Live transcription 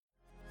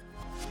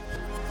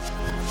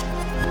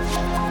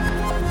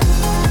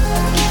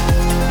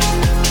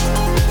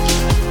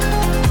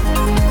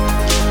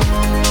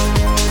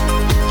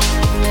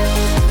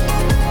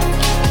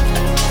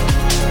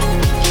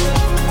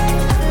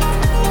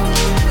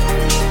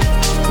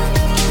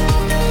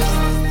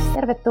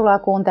Tervetuloa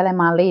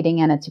kuuntelemaan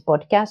Leading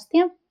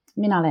Energy-podcastia.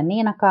 Minä olen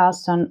Niina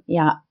Karlsson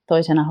ja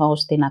toisena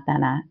hostina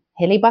tänään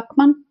Heli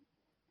Backman.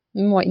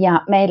 Moi.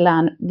 Ja meillä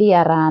on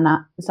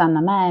vieraana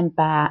Sanna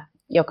Mäenpää,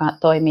 joka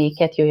toimii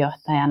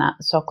ketjujohtajana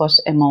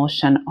Sokos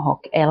Emotion Hok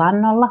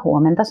Elannolla.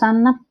 Huomenta,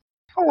 Sanna.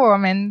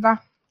 Huomenta.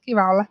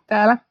 Kiva olla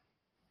täällä.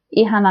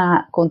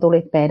 Ihanaa, kun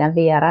tulit meidän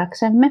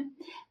vieraaksemme.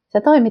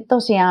 Sä toimit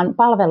tosiaan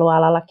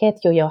palvelualalla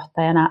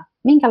ketjujohtajana.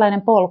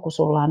 Minkälainen polku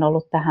sulla on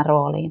ollut tähän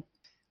rooliin?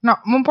 No,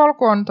 mun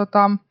polku on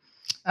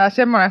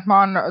semmoinen, että mä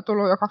oon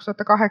tullut jo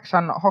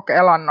 2008 Hok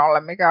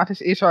Elannolle, mikä on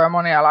siis iso ja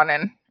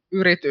monialainen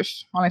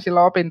yritys. Mä olin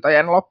silloin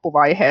opintojen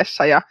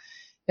loppuvaiheessa ja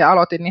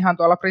aloitin ihan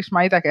tuolla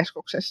Prisma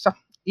Itäkeskuksessa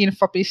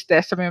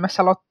infopisteessä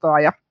myymässä lottoa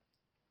ja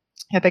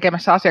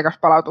tekemässä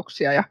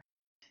asiakaspalautuksia.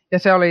 Ja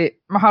se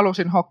oli, mä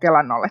halusin Hok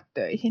Elannolle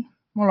töihin.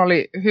 Mulla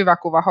oli hyvä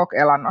kuva Hok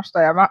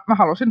Elannosta ja mä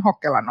halusin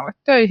Hok Elannolle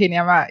töihin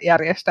ja mä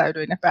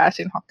järjestäydyin ja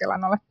pääsin Hok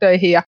Elannolle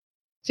töihin. Ja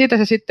siitä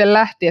se sitten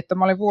lähti, että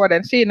mä olin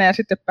vuoden siinä ja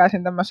sitten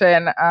pääsin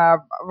tämmöiseen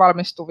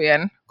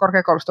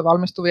korkeakoulusta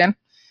valmistuvien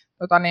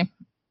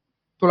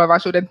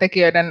tulevaisuuden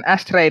tekijöiden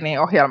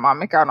S-Trainee-ohjelmaan,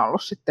 mikä on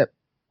ollut sitten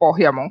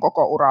pohja mun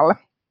koko uralle.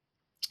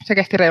 Se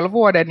kesti reilu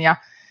vuoden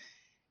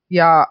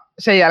ja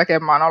sen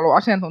jälkeen mä oon ollut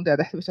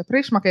asiantuntijatehtävissä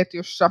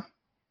Prisma-ketjussa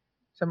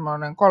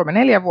semmoinen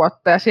 3-4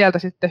 vuotta ja sieltä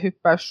sitten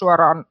hyppäys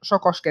suoraan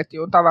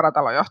Sokos-ketjuun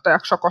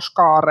tavaratalojohtajaksi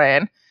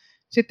Sokoskaareen,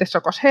 sitten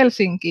Sokos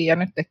Helsinkiin ja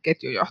nyt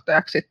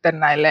ketjujohtajaksi sitten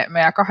näille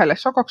meidän 2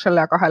 Sokokselle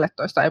ja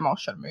 12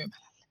 Emotion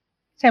myymälälle.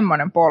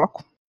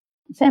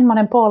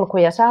 Semmoinen polku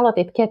ja sä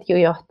aloitit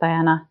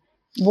ketjujohtajana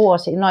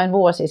noin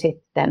vuosi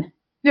sitten.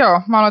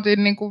 Joo, mä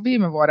aloitin niin kuin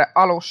viime vuoden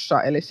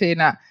alussa, eli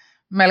siinä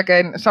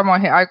melkein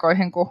samoihin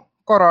aikoihin kuin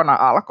korona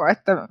alkoi,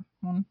 että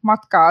mun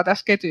matkaa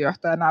tässä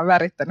ketjujohtajana on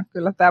värittänyt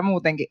kyllä tämä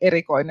muutenkin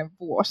erikoinen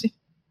vuosi.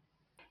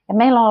 Ja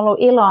meillä on ollut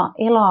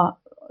ilo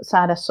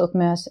saada sut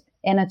myös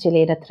Energy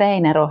Leader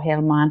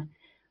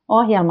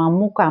Trainer-ohjelmaan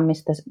mukaan,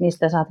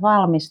 mistä sä oot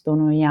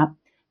valmistunut. Ja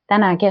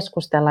tänään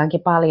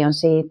keskustellaankin paljon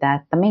siitä,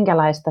 että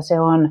minkälaista se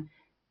on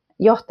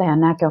johtajan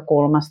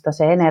näkökulmasta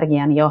se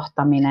energian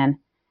johtaminen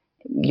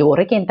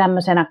juurikin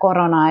tämmöisenä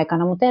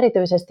korona-aikana, mutta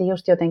erityisesti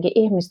just jotenkin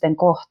ihmisten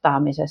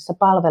kohtaamisessa,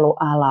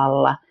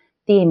 palvelualalla,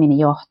 tiimin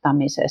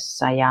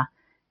johtamisessa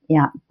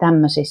ja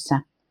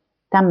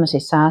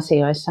tämmöisissä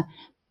asioissa.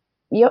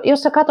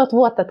 Jos sä katsot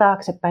vuotta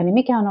taaksepäin, niin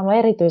mikä on ollut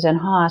erityisen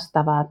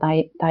haastavaa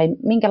tai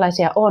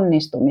minkälaisia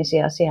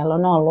onnistumisia siellä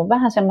on ollut?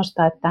 Vähän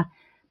semmoista, että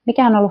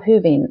mikä on ollut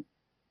hyvin,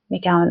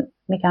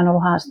 mikä on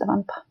ollut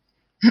haastavampaa?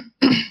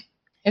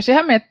 Jos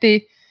ihan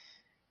miettii,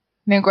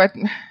 niin kuin, että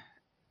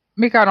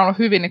mikä on ollut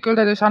hyvin, niin kyllä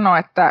täytyy sanoa,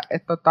 että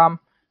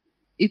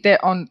itse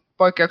on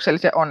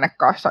poikkeuksellisen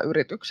onnekkaassa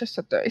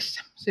yrityksessä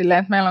töissä. Silleen,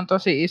 että meillä on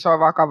tosi iso,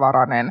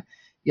 vakavarainen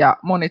ja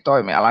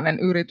monitoimialainen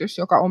yritys,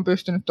 joka on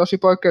pystynyt tosi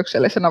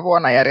poikkeuksellisena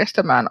vuonna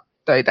järjestämään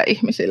töitä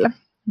ihmisille.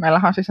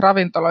 Meillähän on siis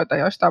ravintoloita,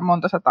 joista on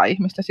monta sataa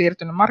ihmistä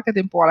siirtynyt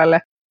marketin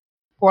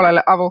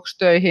puolelle avuksi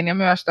töihin, ja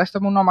myös tästä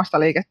mun omasta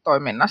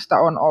liiketoiminnasta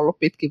on ollut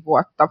pitkin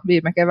vuotta,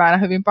 viime keväänä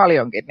hyvin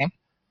paljonkin, niin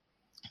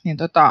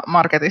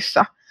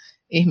marketissa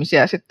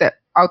ihmisiä sitten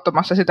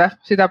auttamassa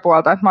sitä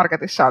puolta, että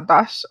marketissa on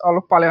taas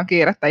ollut paljon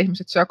kiirettä,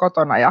 ihmiset syö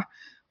kotona ja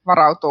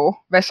varautuu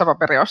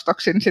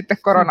vessapaperiostoksiin sitten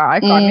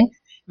korona-aikaan, niin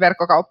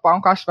verkkokauppa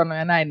on kasvanut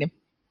ja näin,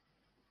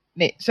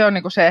 niin se on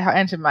niin kuin se ihan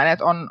ensimmäinen,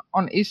 että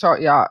on iso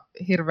ja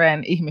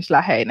hirveän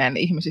ihmisläheinen,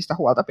 ihmisistä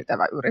huolta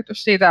pitävä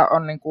yritys. Siitä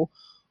on niin kuin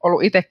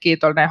ollut itse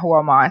kiitollinen ja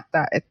huomaa,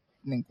 että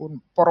niin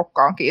kuin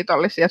porukka on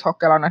kiitollisia, että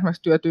Hok Elannon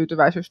esimerkiksi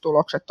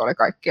työtyytyväisyystulokset oli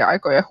kaikkien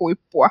aikojen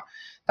huippua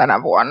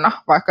tänä vuonna,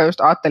 vaikka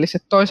just ajattelisi,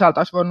 että toisaalta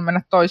olisi voinut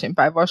mennä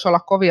toisinpäin, voisi olla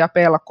kovia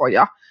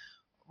pelkoja,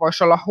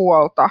 voisi olla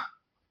huolta,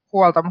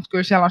 mutta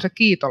kyllä siellä on se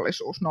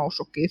kiitollisuus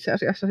noussutkin itse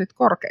asiassa sit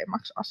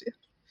korkeimmaksi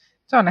asiaksi.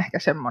 Se on ehkä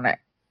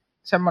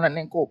semmoinen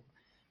niin kuin,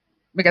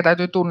 mikä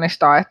täytyy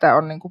tunnistaa, että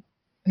on niin kuin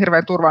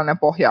hirveän turvallinen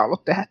pohja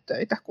ollut tehdä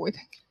töitä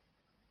kuitenkin.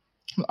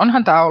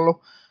 Onhan tämä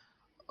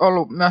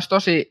ollut myös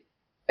tosi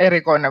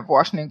erikoinen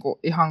vuosi niin kuin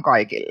ihan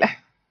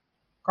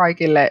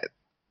kaikille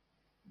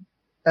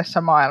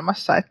tässä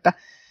maailmassa, että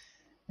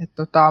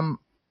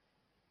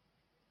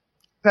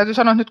täytyy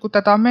sanoa, että nyt kun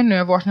tätä on mennyt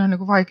jo vuosi, niin on niin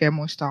kuin vaikea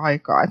muistaa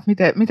aikaa, että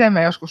miten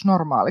me joskus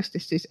normaalisti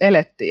siis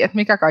elettiin, että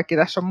mikä kaikki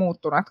tässä on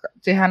muuttunut, että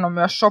siihen on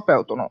myös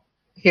sopeutunut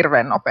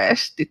hirveän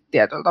nopeasti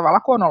tietyllä tavalla,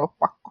 kun on ollut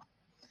pakko.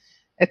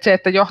 Että se,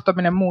 että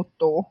johtaminen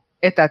muuttuu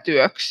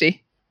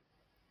etätyöksi,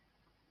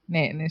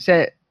 niin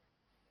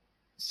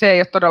se ei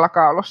ole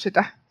todellakaan ollut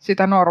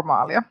sitä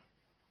normaalia.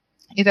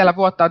 Itsellä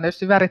vuotta on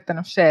tietysti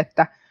värittänyt se,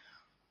 että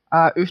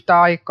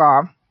yhtä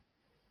aikaa,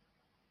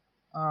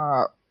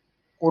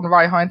 kun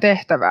vaihoin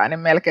tehtävää, niin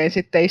melkein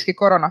sitten iski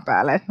korona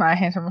päälle, että mä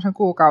ehdin semmoisen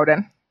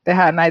kuukauden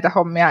tehdä näitä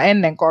hommia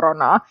ennen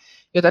koronaa,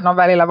 joten on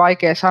välillä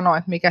vaikea sanoa,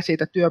 että mikä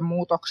siitä työn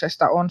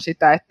muutoksesta on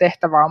sitä, että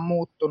tehtävä on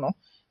muuttunut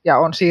ja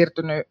on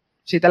siirtynyt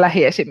siitä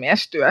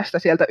lähiesimiestyöstä,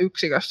 sieltä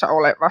yksikössä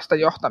olevasta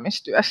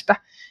johtamistyöstä,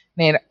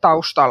 niin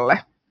taustalle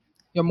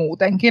jo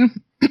muutenkin.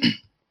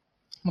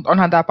 Mutta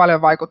onhan tämä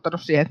paljon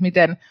vaikuttanut siihen, että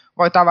miten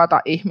voi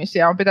tavata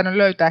ihmisiä. On pitänyt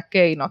löytää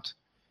keinot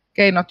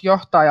keinot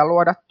johtaa ja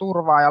luoda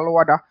turvaa ja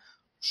luoda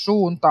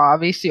suuntaa,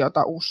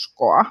 visiota,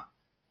 uskoa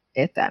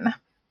etänä.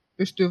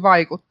 Pystyy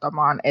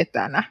vaikuttamaan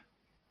etänä,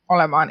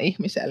 olemaan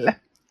ihmiselle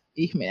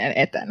ihminen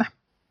etänä.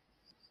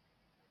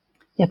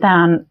 Ja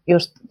tämä on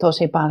just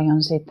tosi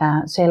paljon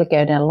sitä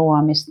selkeyden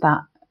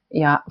luomista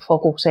ja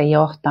fokuksen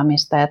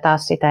johtamista ja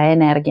taas sitä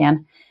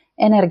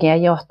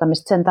energian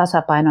johtamista, sen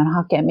tasapainon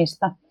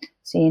hakemista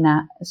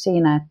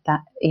siinä että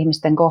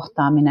ihmisten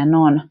kohtaaminen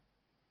on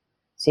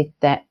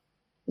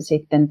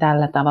sitten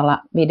tällä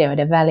tavalla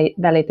videoiden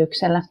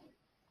välityksellä.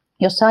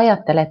 Jos sä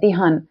ajattelet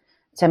ihan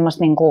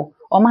semmoista niin kuin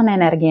oman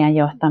energian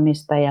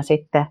johtamista ja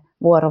sitten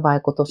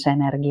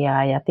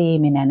vuorovaikutusenergiaa ja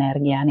tiimin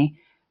energiaa, niin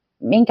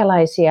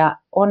minkälaisia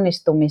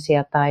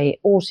onnistumisia tai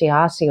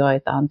uusia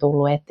asioita on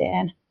tullut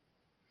eteen?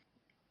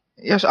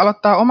 Jos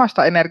aloittaa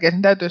omasta energiasta,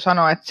 niin täytyy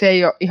sanoa, että se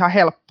ei ole ihan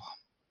helppoa.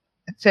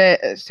 Että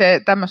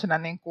se tämmöisenä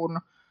niin kuin,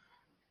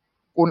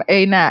 kun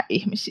ei näe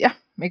ihmisiä,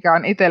 mikä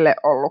on itselle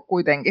ollut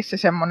kuitenkin se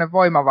semmoinen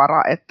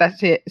voimavara, että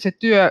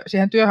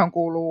siihen työhön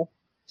kuuluu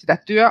sitä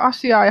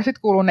työasiaa ja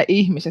sitten kuuluu ne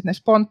ihmiset, ne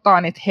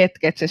spontaanit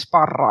hetket, se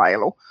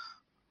sparrailu,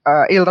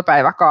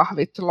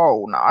 iltapäiväkahvit,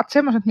 lounaat,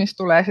 semmoiset, mistä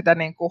tulee sitä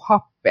niin kuin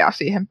happea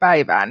siihen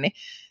päivään, niin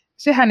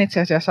sehän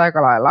itse asiassa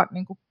aika lailla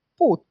niin kuin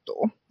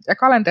puuttuu. Ja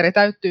kalenteri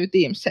täyttyy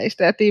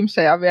Teamseistä, ja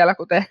Teamseja on vielä,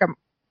 kuten ehkä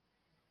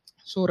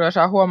suuri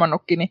osa on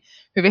huomannutkin, niin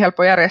hyvin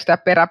helppo järjestää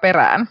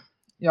perään,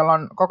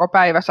 jolloin koko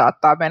päivä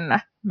saattaa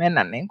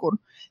mennä niin kuin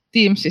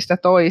Teamsista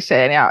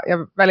toiseen, ja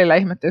välillä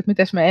ihmettelin, että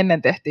miten me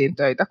ennen tehtiin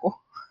töitä, kun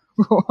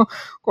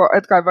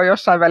et kai voi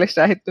jossain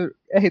välissä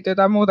ehittyy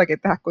jotain muutakin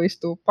tehdä, kun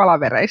istuu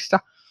palavereissa.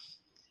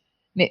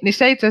 Niin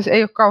se itse asiassa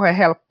ei ole kauhean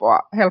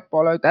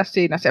helppoa löytää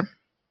siinä se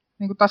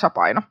niin kuin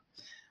tasapaino.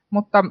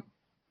 Mutta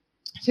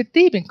sitten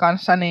tiimin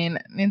kanssa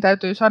niin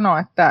täytyy sanoa,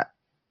 että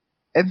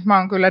mä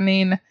oon kyllä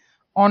niin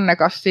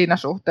onnekas siinä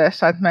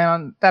suhteessa, että meillä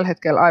on tällä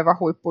hetkellä aivan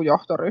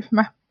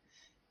huippujohtoryhmä.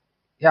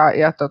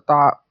 Ja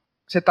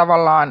se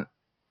tavallaan,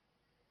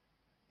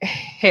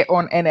 he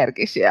on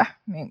energisiä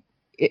niin,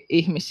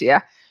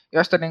 ihmisiä,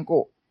 joista niin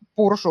kuin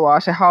pursuaa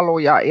se halu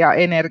ja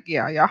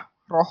energia ja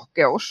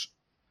rohkeus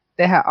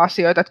tehdä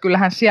asioita. Että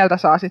kyllähän sieltä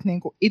saa sitten niin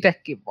kuin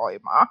itsekin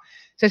voimaa.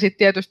 Se sitten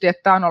tietysti,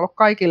 että tämä on ollut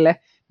kaikille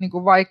niin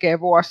kuin vaikea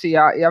vuosi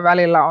ja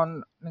välillä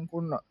on niin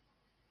kuin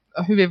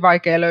hyvin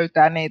vaikea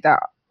löytää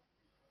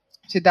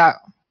sitä,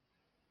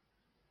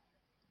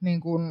 niin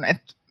kuin,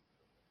 että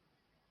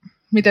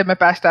miten me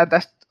päästään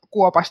tästä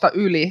kuopasta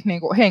yli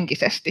niin kuin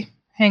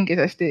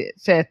henkisesti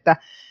se, että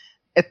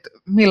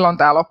milloin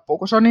tämä loppuu,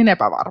 kun se on niin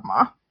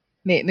epävarmaa.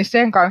 Niin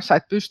sen kanssa,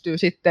 että pystyy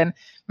sitten,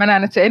 mä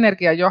näen, että se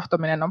energian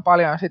johtaminen on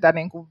paljon sitä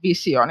niin kuin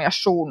vision ja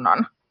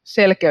suunnan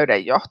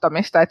selkeyden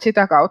johtamista, että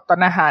sitä kautta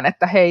nähdään,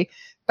 että hei,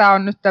 tämä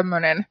on nyt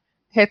tämmöinen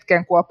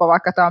hetken kuoppa,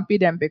 vaikka tämä on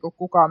pidempi kuin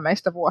kukaan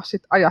meistä vuosi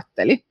sitten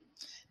ajatteli,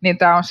 niin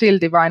tämä on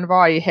silti vain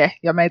vaihe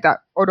ja meitä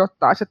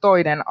odottaa se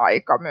toinen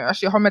aika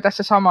myös, johon me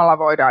tässä samalla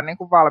voidaan niin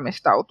kuin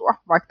valmistautua,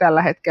 vaikka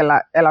tällä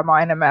hetkellä elämä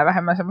on enemmän ja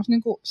vähemmän semmoista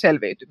niin kuin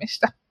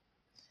selviytymistä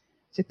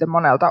sitten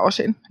monelta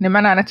osin. Niin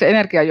mä näen, että se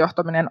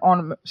energiajohtaminen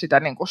on sitä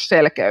niin kuin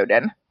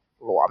selkeyden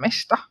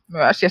luomista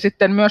myös ja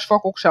sitten myös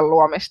fokuksen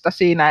luomista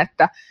siinä,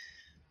 että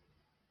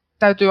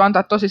täytyy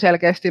antaa tosi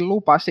selkeästi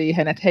lupa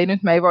siihen, että hei,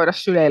 nyt me ei voida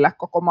syleillä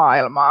koko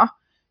maailmaa.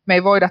 Me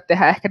ei voida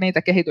tehdä ehkä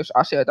niitä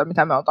kehitysasioita,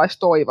 mitä me oltaisiin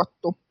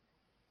toivottu.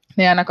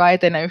 Ne ei ainakaan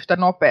etene yhtä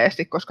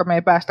nopeasti, koska me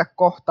ei päästä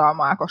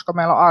kohtaamaan, koska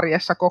meillä on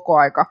arjessa koko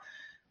aika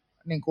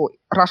niin kuin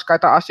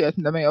raskaita asioita,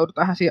 mitä me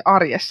joudutaan siinä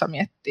arjessa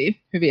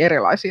miettimään, hyvin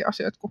erilaisia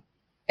asioita kuin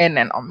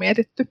ennen on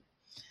mietitty.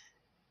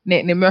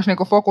 Niin myös niin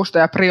kuin fokusta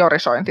ja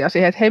priorisointia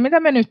siihen, että hei, mitä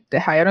me nyt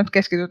tehdään, ja nyt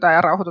keskitytään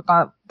ja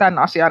rauhoitutaan tämän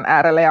asian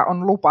äärelle, ja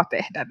on lupa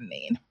tehdä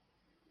niin.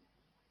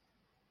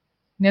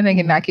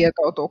 Jotenkin nämä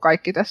kietoutuu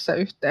kaikki tässä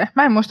yhteen.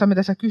 Mä en muista,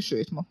 mitä sä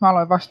kysyit, mutta mä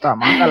aloin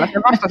vastaamaan tällä.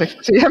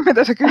 Vastasitko siihen,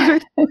 mitä sä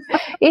kysyit?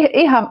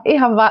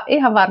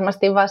 Ihan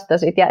varmasti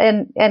vastasit, ja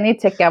en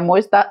itsekään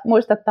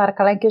muista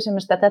tarkalleen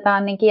kysymystä. Tätä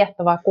on niin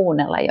kiehtovaa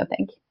kuunnella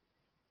jotenkin.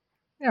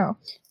 Joo.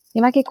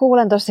 Ja mäkin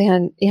kuulen tuossa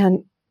ihan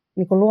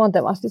niin kuin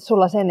luontevasti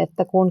sulla sen,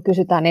 että kun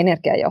kysytään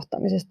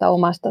energiajohtamisesta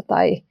omasta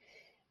tai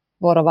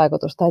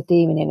vuorovaikutus- tai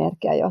tiimin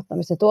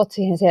energiajohtamista, tuot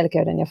siihen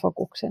selkeyden ja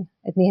fokuksen.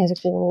 Että niihin se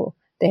kuuluu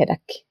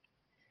tehdäkin.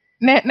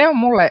 Ne on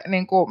mulle,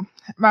 niin kuin,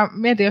 mä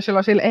mietin jo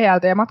silloin sillä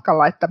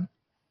ELT-matkalla, että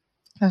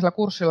tällaisella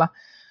kurssilla,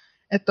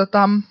 että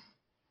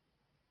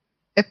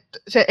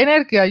se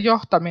energian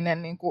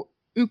johtaminen niin kuin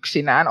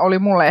yksinään oli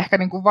mulle ehkä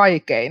niin kuin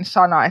vaikein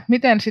sana, että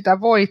miten sitä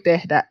voi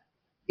tehdä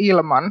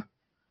ilman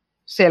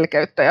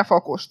selkeyttä ja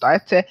fokusta.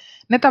 Että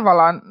ne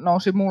tavallaan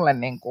nousi mulle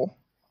niin kuin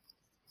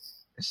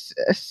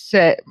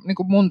se niin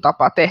kuin mun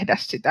tapa tehdä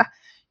sitä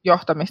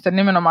johtamista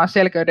nimenomaan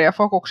selkeyden ja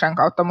fokuksen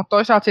kautta, mutta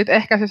toisaalta sitten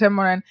ehkä se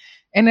semmoinen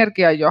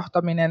energian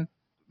johtaminen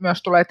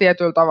myös tulee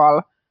tietyllä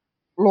tavalla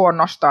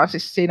luonnostaan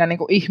siis siinä niin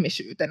kuin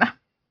ihmisyytenä.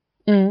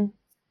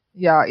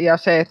 Ja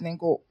se, että niin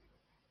kuin,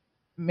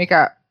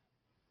 mikä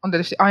on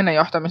tietysti aina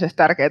johtamisessa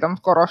tärkeää,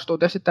 mutta korostuu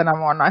tietysti tänä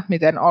vuonna, että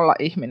miten olla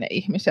ihminen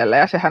ihmiselle.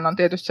 Ja sehän on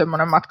tietysti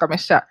semmoinen matka,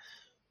 missä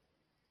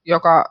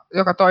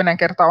joka toinen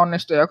kerta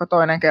onnistui, joka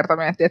toinen kerta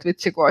miettii, että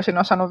vitsi kun olisin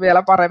osannut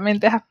vielä paremmin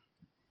tehdä.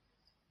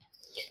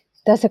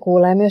 Tässä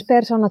kuulee myös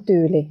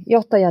persoonatyyli,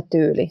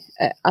 johtajatyyli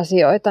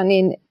asioita,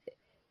 niin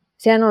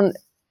sehän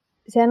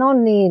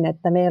on niin,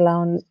 että meillä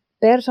on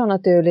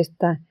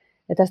persoonatyylistä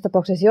ja tässä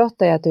tapauksessa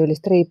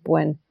johtajatyylistä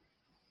riippuen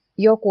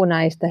joku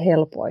näistä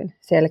helpoin,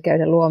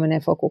 selkeyden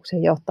luominen,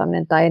 fokuksen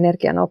johtaminen tai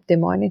energian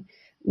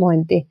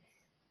optimointi,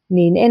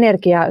 niin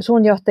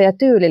sun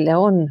johtajatyylille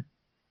on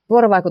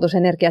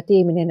vuorovaikutusenergia,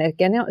 tiimin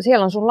energia,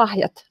 siellä on sun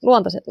lahjat,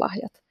 luontaiset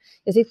lahjat.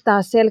 Ja sitten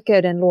taas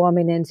selkeyden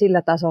luominen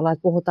sillä tasolla,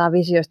 että puhutaan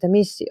visiosta ja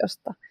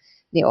missiosta,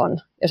 niin on,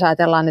 jos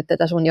ajatellaan nyt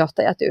tätä sun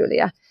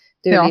johtajatyyliä,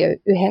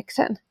 tyyli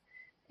 9.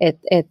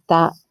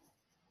 Että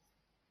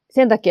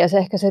sen takia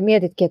sä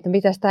mietitkin, että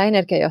mitä tämä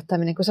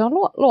energiajohtaminen, kun se on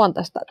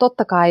luontaista.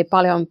 Totta kai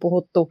paljon on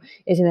puhuttu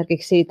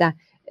esimerkiksi siitä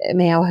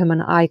meidän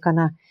ohjelman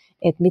aikana,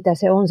 että mitä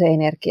se on se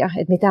energia,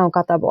 että mitä on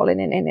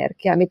katabolinen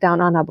energia, mitä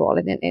on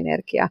anabolinen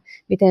energia,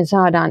 miten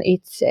saadaan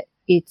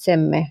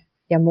itsemme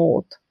ja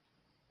muut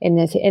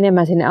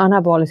enemmän sinne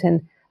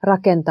anabolisen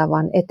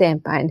rakentavan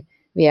eteenpäin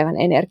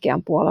vievän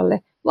energian puolelle,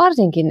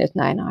 varsinkin nyt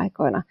näinä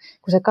aikoina,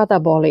 kun se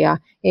katabolia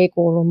ei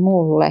kuulu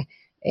mulle,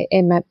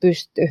 en mä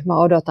pysty, mä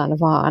odotan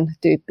vaan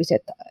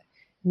tyyppiset,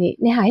 niin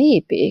nehän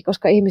hiipii,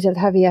 koska ihmiseltä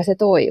häviää se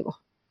toivo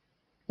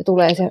ja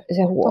tulee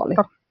se huoli.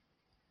 Totta.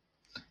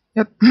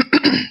 Ja,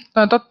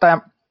 toi on totta.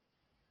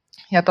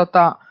 Ja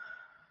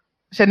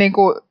se,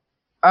 niinku,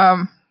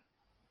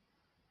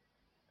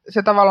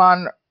 se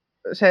tavallaan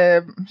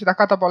sitä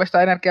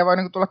katabolista energiaa voi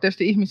niinku tulla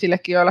tietysti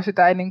ihmisillekin, joilla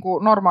sitä ei niinku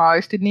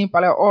normaalisti niin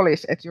paljon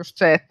olisi. Että just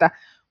se, että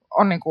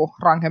on niinku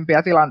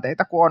rankempia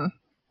tilanteita, kun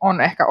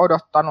on ehkä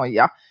odottanut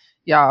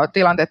ja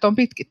tilanteet on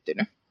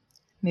pitkittynyt,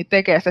 niin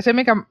tekee sitä. Se,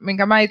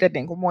 minkä mä itse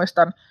niin kuin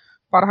muistan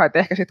parhaiten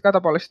ehkä siitä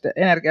katabolisesta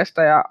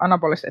energiasta ja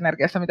anabolisesta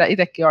energiasta, mitä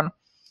itsekin on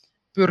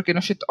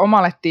pyrkinyt sit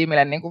omalle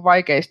tiimille niin kuin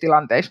vaikeissa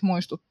tilanteissa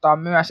muistuttaa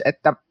myös,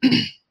 että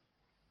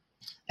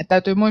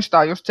täytyy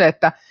muistaa just se,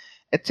 että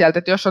sieltä,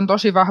 että jos on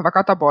tosi vahva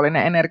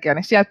katabolinen energia,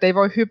 niin sieltä ei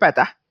voi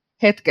hypätä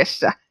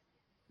hetkessä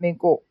niin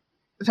kuin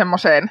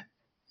semmoiseen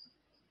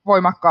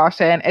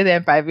voimakkaaseen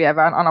eteenpäin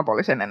vievään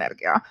anabolisen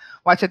energiaan,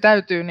 vaan se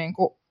täytyy niin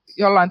kuin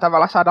jollain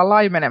tavalla saada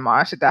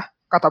laimenemaan sitä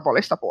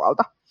katabolista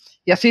puolta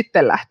ja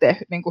sitten lähtee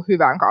niin kuin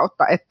hyvän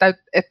kautta. Että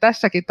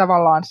tässäkin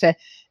tavallaan se,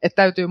 että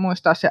täytyy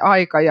muistaa se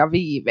aika ja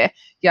viive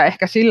ja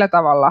ehkä sillä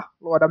tavalla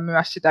luoda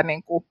myös sitä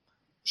niin kuin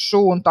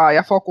suuntaa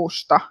ja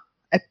fokusta,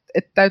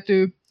 että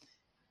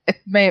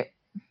me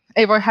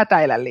ei voi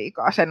hätäillä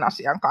liikaa sen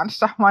asian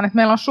kanssa, vaan että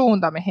meillä on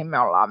suunta, mihin me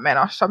ollaan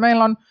menossa.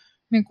 Meillä on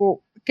niin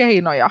kuin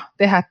keinoja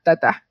tehdä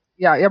tätä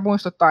ja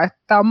muistuttaa, että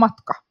tämä on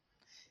matka.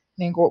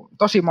 Niin kuin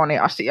tosi moni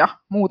asia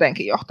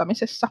muutenkin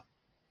johtamisessa.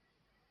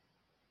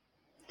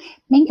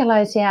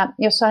 Minkälaisia,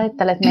 jos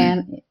ajattelet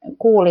meidän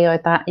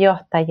kuulijoita,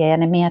 johtajia, ja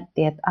ne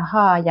miettii, että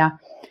ahaa, ja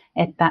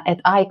että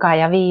aikaa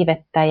ja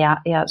viivettä ja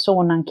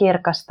suunnan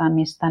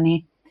kirkastamista,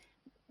 niin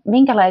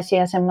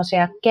minkälaisia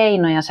semmoisia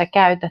keinoja sä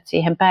käytät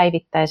siihen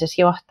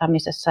päivittäisessä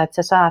johtamisessa, että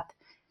sä saat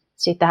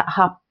sitä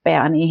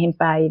happea niihin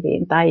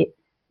päiviin tai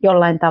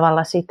jollain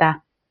tavalla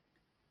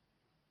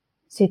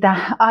sitä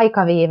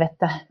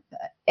aikaviivettä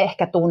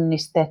ehkä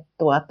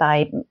tunnistettua,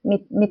 tai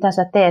mitä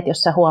sä teet,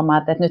 jos sä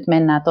huomaat, että nyt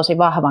mennään tosi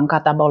vahvan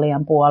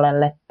katabolian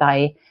puolelle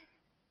tai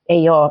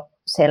ei ole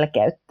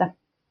selkeyttä?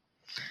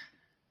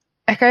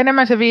 Ehkä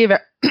enemmän se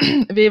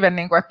viive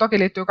niin kuin, että toki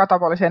liittyy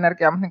kataboliseen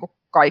energiaan, mutta niin kuin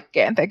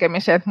kaikkeen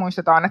tekemiseen, että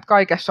muistetaan, että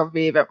kaikessa on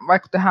viive,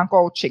 vaikka tehdään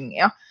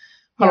coachingia,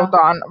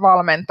 halutaan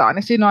valmentaa,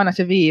 niin siinä on aina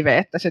se viive,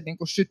 että se niin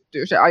kuin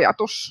syttyy se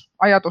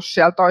ajatus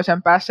siellä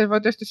toisen päässä. Se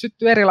voi tietysti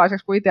syttyä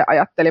erilaiseksi kuin itse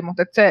ajattelin,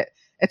 mutta että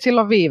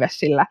sillä on viive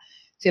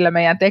sillä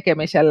meidän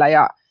tekemisellä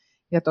ja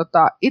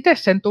itse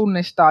sen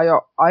tunnistaa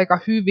jo aika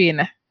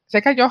hyvin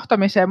sekä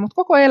johtamiseen, mutta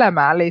koko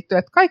elämään liittyen,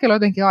 että kaikilla on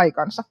jotenkin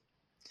aikansa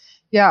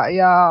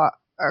ja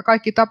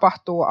kaikki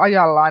tapahtuu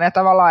ajallaan ja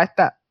tavallaan,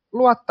 että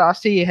luottaa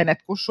siihen,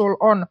 että kun sulla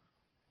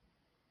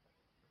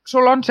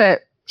on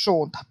se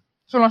suunta,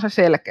 sulla on se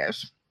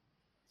selkeys,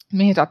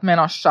 mihin sä oot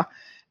menossa,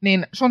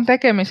 niin sun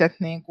tekemiset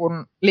niin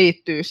kun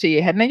liittyy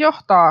siihen, ne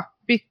johtaa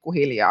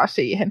pikkuhiljaa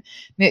siihen,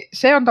 niin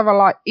se on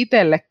tavallaan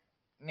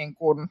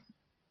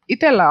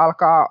itsellä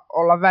alkaa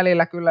olla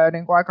välillä kyllä jo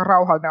niin kuin aika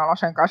rauhallinen olo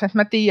sen kanssa, että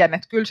mä tiedän,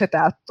 että kyllä se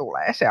täältä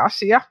tulee se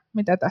asia,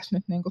 mitä tässä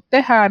nyt niin kuin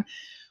tehdään,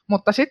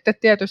 mutta sitten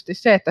tietysti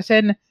se, että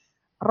sen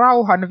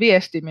rauhan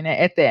viestiminen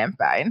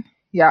eteenpäin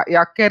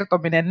ja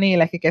kertominen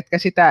niillekin, ketkä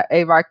sitä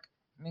ei vaikka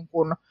niin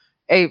kuin,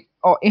 ei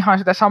ole ihan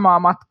sitä samaa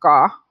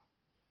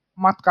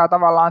matkaa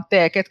tavallaan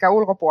tee, ketkä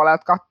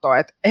ulkopuolelta katsoo,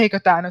 että eikö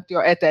tämä nyt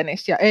jo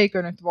etenisi ja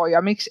eikö nyt voi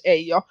ja miksi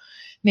ei ole,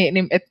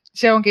 niin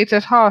se onkin itse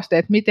asiassa haaste,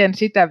 että miten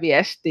sitä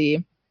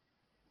viestii,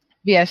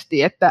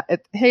 että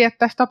hei, että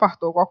tässä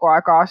tapahtuu koko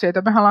aika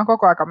asioita, mehän ollaan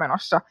koko aika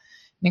menossa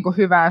niin kuin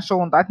hyvään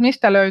suuntaan, että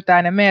mistä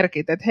löytää ne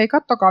merkit, että hei,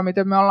 katsokaa,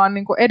 miten me ollaan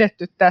niin kuin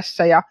edetty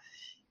tässä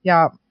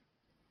ja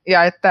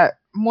että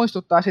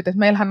muistuttaa sitten, että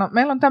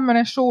meillä on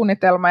tämmöinen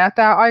suunnitelma ja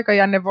tämä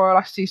aikajänne voi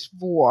olla siis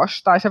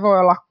vuosi tai se voi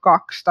olla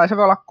 2 tai se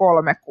voi olla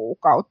 3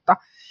 kuukautta.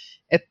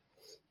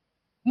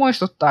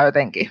 muistuttaa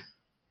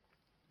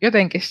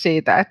jotenkin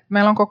siitä, että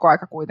meillä on koko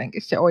aika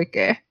kuitenkin se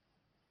oikea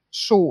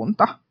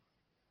suunta.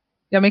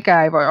 Ja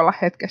mikä ei voi olla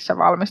hetkessä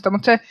valmista,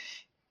 mutta se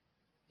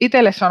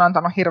itselle se on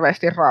antanut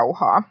hirveästi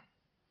rauhaa.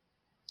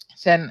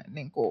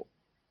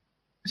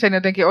 Sen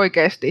jotenkin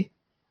oikeasti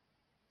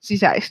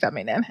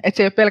sisäistäminen. Että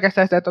se ei ole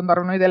pelkästään sitä, että on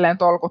tarvinnut itselleen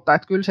tolkuttaa,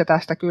 että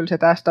kyllä se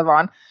tästä,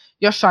 vaan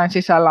jossain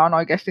sisällä on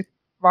oikeasti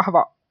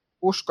vahva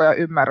usko ja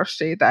ymmärrys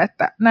siitä,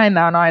 että näin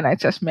nämä on aina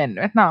itse asiassa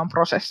mennyt, että nämä on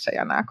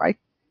prosesseja, nämä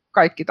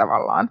kaikki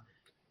tavallaan,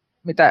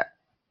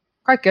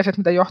 kaikki asiat,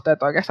 mitä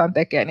johtajat oikeastaan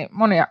tekee, niin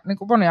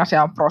moni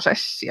asia on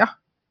prosessia,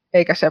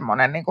 eikä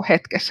semmoinen niin kuin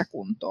hetkessä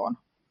kuntoon.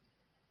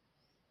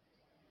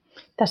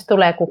 Tässä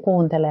tulee, kun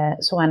kuuntelee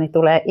sua, niin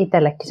tulee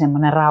itsellekin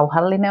semmoinen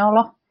rauhallinen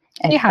olo,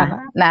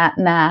 että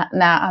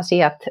nämä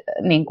asiat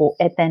niin kuin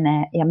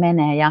etenee ja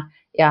menee.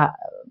 Ja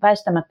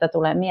väistämättä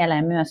tulee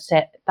mieleen myös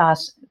se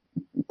taas,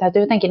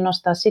 täytyy jotenkin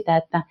nostaa sitä,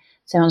 että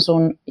se on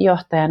sun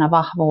johtajana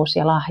vahvuus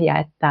ja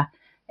lahja,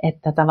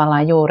 että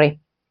tavallaan juuri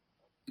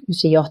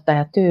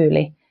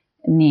ysijohtajatyyli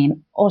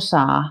niin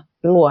osaa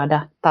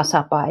luoda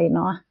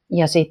tasapainoa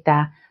ja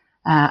sitä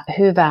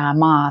hyvää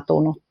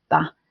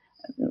maatunutta,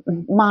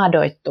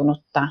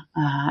 maadoittunutta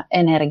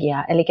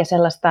energiaa, eli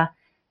sellaista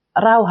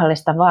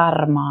rauhallista,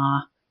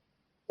 varmaa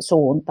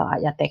suuntaa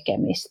ja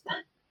tekemistä.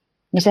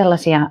 Niin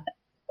sellaisia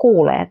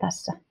kuulee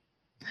tässä.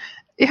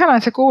 Ihanaa,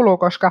 että se kuuluu,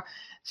 koska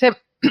se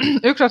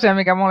yksi asia,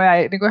 mikä mulle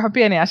jäi, niin kuin ihan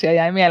pieni asia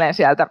jäi mieleen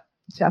sieltä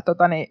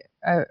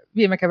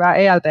viime kevään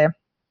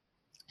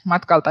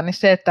ELT-matkalta, niin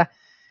se, että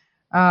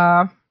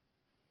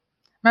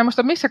mä en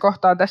muista missä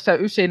kohtaa tässä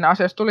ysin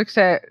asioissa, tuliko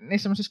se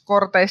niissä sellaisissa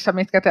korteissa,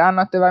 mitkä te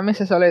annoitte, vai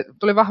missä se oli,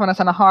 tuli vahvana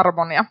sana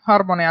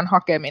harmonian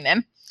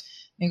hakeminen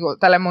niin kuin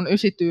tälle mun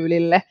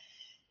ysityylille.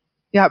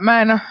 Ja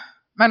mä en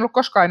ollut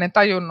koskaan ennen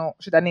tajunnut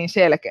sitä niin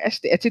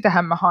selkeästi, että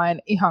sitähän mä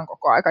haen ihan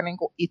koko aika niin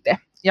kuin itse.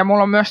 Ja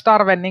mulla on myös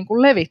tarve niin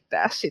kuin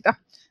levittää sitä,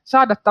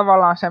 saada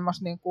tavallaan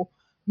semmoista niin kuin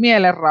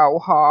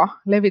mielenrauhaa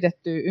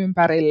levitettyä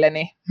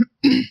ympärilleni,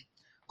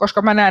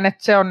 koska mä näen,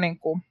 että se on niin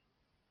kuin,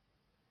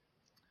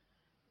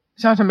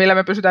 se on se, millä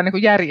me pysytään niin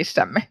kuin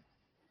järjissämme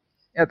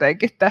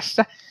jotenkin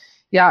tässä.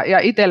 Ja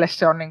itselle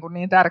se on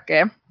niin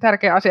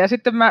tärkeä asia. Ja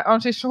sitten mä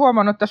oon siis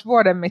huomannut tässä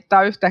vuoden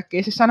mittaan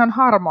yhtäkkiä siis sanan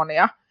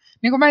harmonia.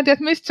 Niin kuin mä en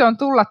tiedä, mistä se on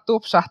tulla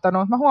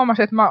tupsahtanut. Mä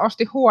huomasin, että mä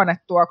ostin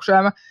huonetuoksuja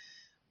ja mä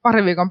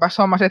pari viikon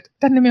päässä huomasin, että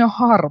tämän nimi on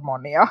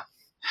harmonia.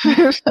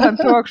 Just tämän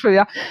tuoksun.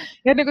 Ja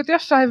niin kuin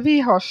jossain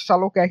vihossa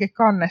lukeekin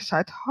kannessa,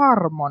 että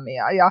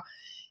harmonia. Ja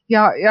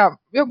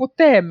jonkun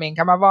teen,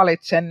 minkä mä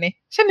valitsen, niin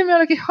sen nimi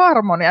olikin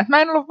harmonia. Et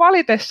mä en ollut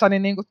valitessani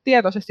niin kuin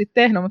tietoisesti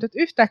tehnyt, mutta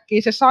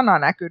yhtäkkiä se sana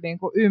näkyi niin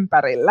kuin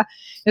ympärillä.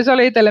 Ja se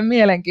oli itselle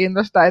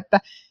mielenkiintoista, että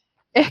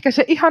ehkä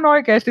se ihan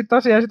oikeasti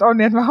tosiaan sit on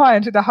niin, että mä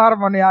haen sitä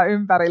harmoniaa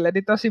ympärille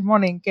niin tosi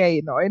monin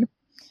keinoin.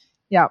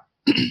 Ja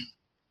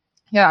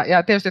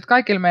tietysti, että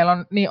kaikilla meillä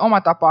on niin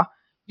oma tapa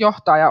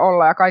johtaa ja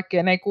olla, ja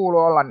kaikkien ei kuulu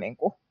olla niin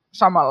kuin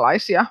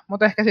samanlaisia,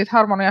 mutta ehkä siitä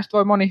harmoniasta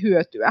voi moni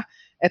hyötyä,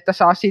 että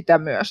saa sitä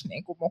myös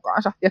niin kuin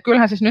mukaansa. Ja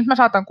kyllähän siis nyt mä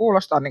saatan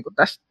kuulostaa niin kuin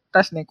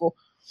tässä niin kuin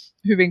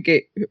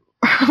hyvinkin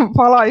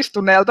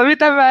valaistuneelta,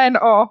 mitä mä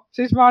en ole.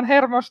 Siis mä oon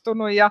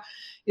hermostunut ja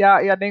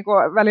niin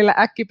kuin välillä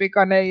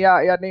äkkipikainen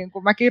ja niin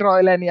kuin mä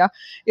kiroilen ja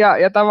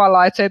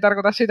tavallaan, että se ei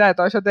tarkoita sitä,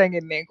 että olisi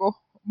jotenkin niin kuin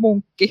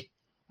munkki.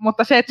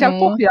 Mutta se, että siellä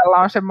pohjalla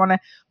on semmoinen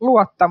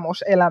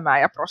luottamus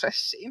elämään ja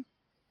prosessiin,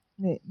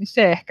 niin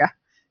se ehkä,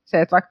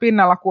 se, että vaikka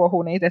pinnalla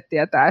kuohuu, niin itse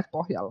tietää, että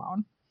pohjalla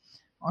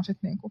on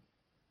sitten niin kuin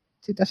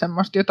sitä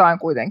semmoista jotain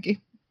kuitenkin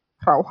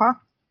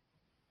rauhaa.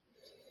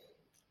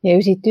 Ja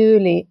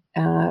ysityyli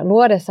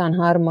luodessaan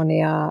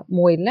harmoniaa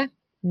muille,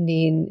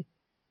 niin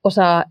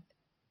osaa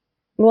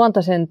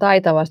luontaisen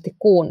taitavasti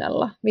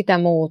kuunnella, mitä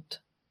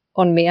muut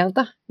on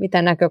mieltä,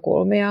 mitä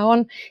näkökulmia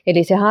on.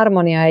 Eli se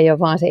harmonia ei ole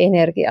vaan se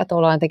energia, että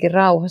ollaan jotenkin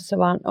rauhassa,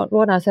 vaan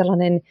luodaan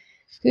sellainen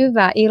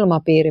hyvä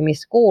ilmapiiri,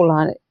 missä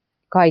kuullaan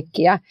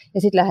kaikkia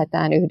ja sitten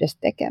lähdetään yhdessä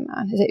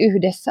tekemään. Ja se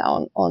yhdessä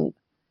on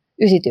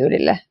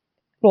ysityylille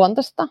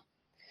luontaista,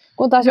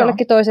 kun taas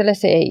jollekin toiselle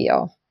se ei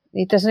ole.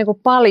 Niin tässä on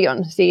niin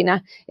paljon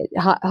siinä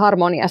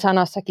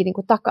harmonia-sanassakin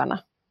niin takana.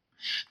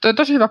 Tuo on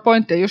tosi hyvä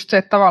pointti, just se,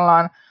 että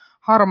tavallaan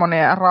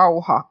harmonia ja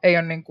rauha ei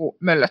ole niin kuin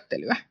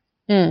möllöttelyä,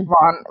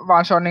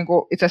 vaan se on niin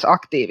kuin itse asiassa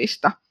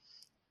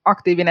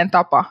aktiivinen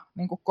tapa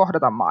niin kuin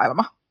kohdata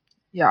maailma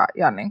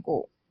ja niin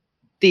kuin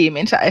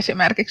tiiminsä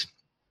esimerkiksi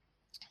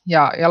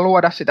ja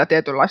luoda sitä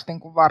tietynlaista niin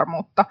kuin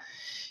varmuutta.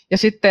 Ja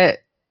sitten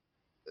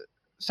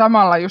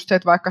samalla just se,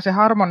 että vaikka se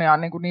harmonia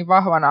on niin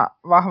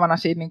vahvana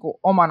siinä niin kuin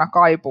omana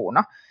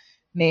kaipuuna,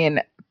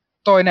 niin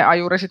toinen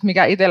ajuri, sit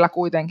mikä itsellä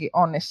kuitenkin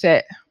on, niin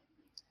se,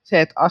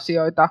 että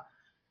asioita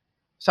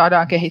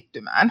saadaan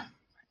kehittymään.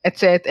 Että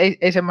se, että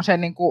ei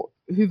semmoiseen niin kuin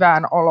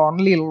hyvään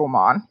oloon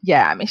lillumaan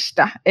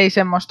jäämistä. Ei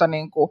semmoista,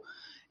 niin kuin,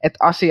 että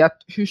asiat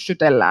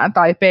hyssytellään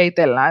tai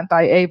peitellään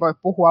tai ei voi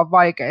puhua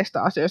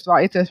vaikeista asioista,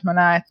 vaan itse asiassa mä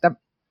näen,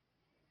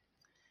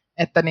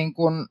 että niin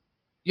kuin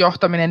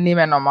johtaminen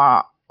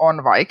nimenomaan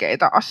on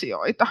vaikeita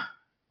asioita.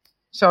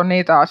 Se on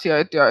niitä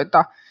asioita,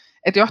 joita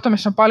että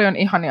johtamisessa on paljon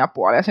ihania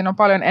puolia, siinä on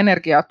paljon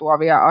energiaa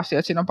tuovia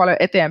asioita, siinä on paljon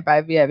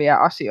eteenpäin vieviä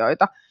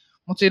asioita,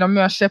 mutta siinä on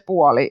myös se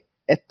puoli,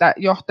 että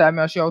johtaja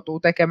myös joutuu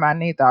tekemään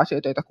niitä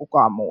asioita, joita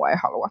kukaan muu ei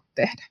halua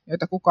tehdä,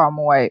 joita kukaan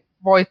muu ei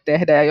voi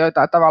tehdä ja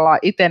joita tavallaan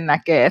itse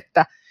näkee,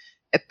 että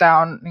tämä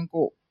on niin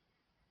kuin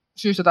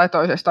syystä tai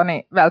toisesta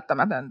niin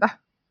välttämätöntä,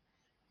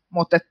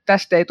 mutta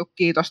tästä ei tule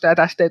kiitosta ja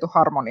tästä ei tule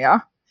harmoniaa,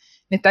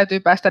 niin täytyy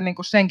päästä niin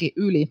kuin senkin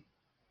yli,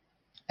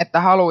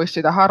 että haluaisi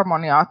sitä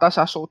harmoniaa,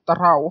 tasaisuutta,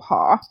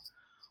 rauhaa,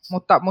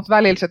 mutta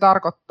välillä se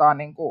tarkoittaa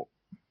niin kuin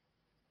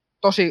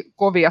tosi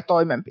kovia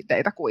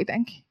toimenpiteitä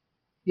kuitenkin.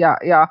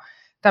 Ja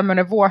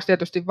tämmöinen vuosi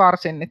tietysti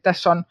varsin, niin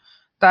tässä on,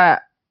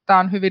 tämä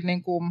on hyvin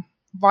niin kuin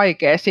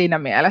vaikea siinä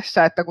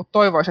mielessä, että kun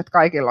toivoisit, että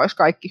kaikilla olisi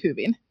kaikki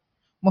hyvin,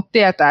 mutta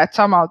tietää, että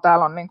samalla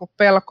täällä on niin kuin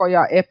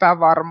pelkoja,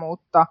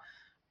 epävarmuutta,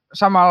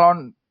 samalla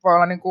voi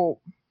olla niin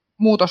kuin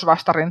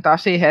muutosvastarintaa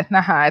siihen, että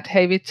nähdään, että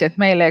hei vitsi, että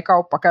meillä ei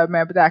kauppa käy,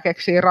 meidän pitää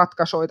keksiä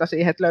ratkaisuja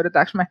siihen, että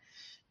löydetäänkö me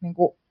niin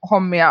kuin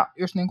hommia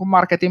just niin kuin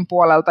marketin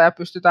puolelta ja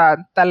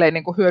pystytään tälleen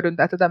niin kuin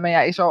hyödyntämään tätä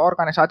meidän isoa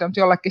organisaatiota, mutta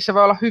jollekin se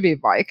voi olla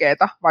hyvin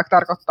vaikeaa, vaikka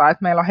tarkoittaa,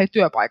 että meillä on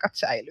työpaikat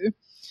säilyy.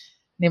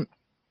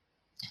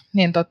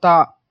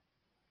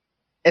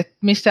 Et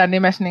missään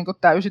nimessä niin kuin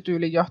tämä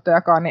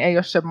ysityylinjohtajakaan niin ei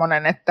ole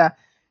semmoinen, että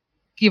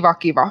kiva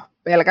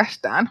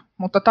pelkästään,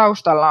 mutta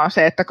taustalla on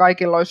se, että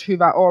kaikilla olisi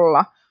hyvä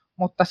olla,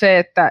 mutta se,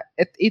 että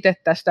itse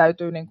tässä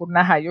täytyy niin kuin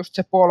nähdä just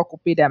se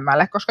polku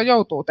pidemmälle, koska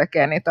joutuu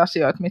tekemään niitä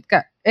asioita,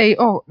 mitkä ei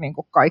ole niin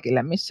kuin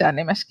kaikille missään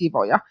nimessä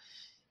kivoja.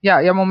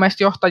 Ja mun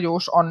mielestä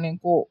johtajuus on niin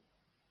kuin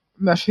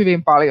myös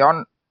hyvin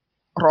paljon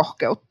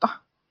rohkeutta.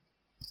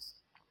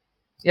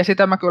 Ja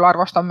sitä mä kyllä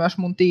arvostan myös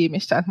mun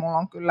tiimissä, että mulla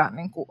on kyllä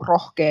niin kuin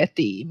rohkea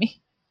tiimi.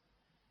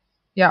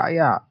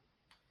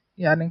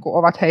 Ja niin kuin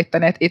ovat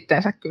heittäneet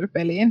itsensä kyllä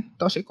peliin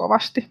tosi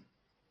kovasti.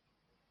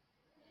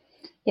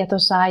 Ja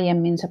tuossa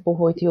aiemmin sä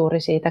puhuit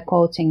juuri siitä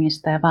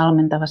coachingista ja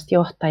valmentavasta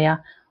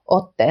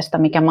johtajaotteesta,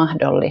 mikä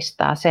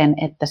mahdollistaa sen,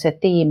 että se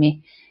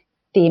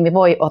tiimi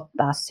voi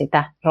ottaa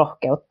sitä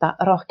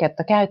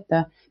rohkeutta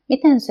käyttöön.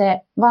 Miten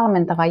se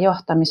valmentava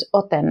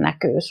johtamisote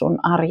näkyy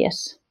sun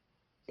arjessa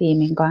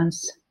tiimin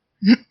kanssa?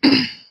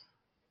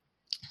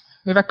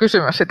 Hyvä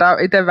kysymys. Sitä on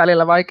itse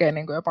välillä vaikea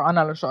niin kuin jopa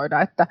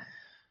analysoida, että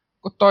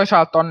kun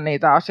toisaalta on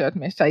niitä asioita,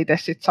 missä itse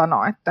sitten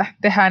sanoo, että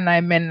tehdään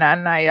näin,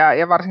 mennään näin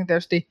ja varsinkin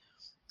tietysti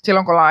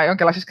silloin, kun ollaan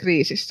jonkinlaisessa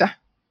kriisissä,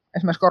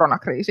 esimerkiksi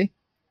koronakriisi,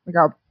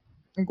 mikä on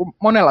niin kuin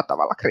monella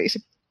tavalla kriisi,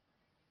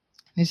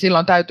 niin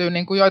silloin täytyy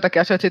niin kuin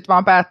joitakin asioita sitten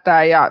vaan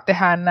päättää ja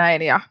tehdään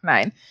näin ja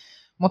näin.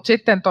 Mutta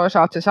sitten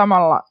toisaalta se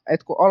samalla,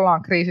 että kun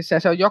ollaan kriisissä ja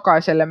se on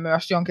jokaiselle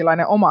myös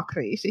jonkinlainen oma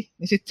kriisi,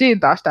 niin sitten siinä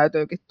taas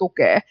täytyykin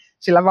tukea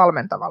sillä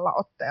valmentavalla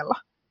otteella.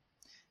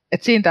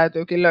 Että siinä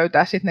täytyykin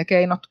löytää sitten ne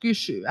keinot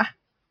kysyä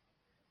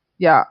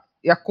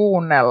ja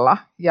kuunnella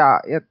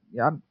ja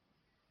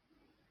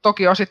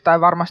toki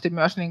osittain varmasti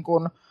myös niin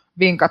kuin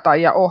vinkata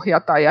ja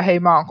ohjata ja hei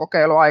mä oon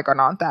kokeillut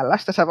aikanaan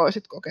tällaista, sä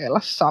voisit kokeilla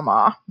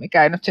samaa,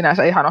 mikä ei nyt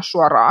sinänsä ihan ole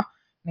suoraan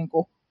niin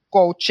kuin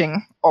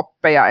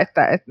coaching-oppeja,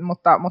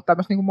 mutta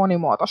myös niin kuin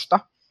monimuotoista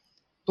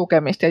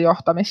tukemista ja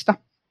johtamista.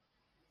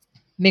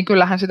 Niin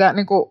kyllähän sitä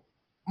niin kuin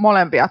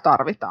molempia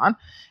tarvitaan.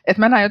 Et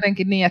mä näen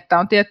jotenkin niin, että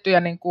on tiettyjä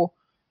niin kuin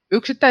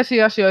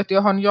yksittäisiä asioita,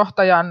 johon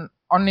johtajan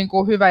on niin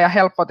kuin hyvä ja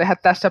helppo tehdä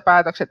tässä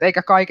päätökset,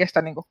 eikä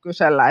kaikesta niin kuin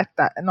kysellä,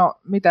 että no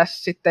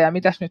mitäs sitten ja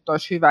mitäs nyt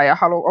olisi hyvä ja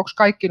onko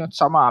kaikki nyt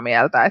samaa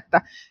mieltä,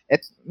 että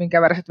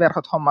minkä väriset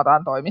verhot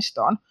hommataan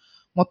toimistoon.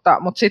 Mutta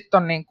sitten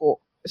on, niin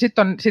kuin,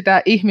 on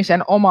sitä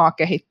ihmisen omaa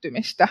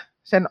kehittymistä,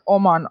 sen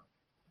oman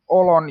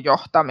olon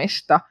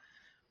johtamista,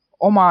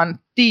 omaan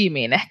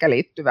tiimiin ehkä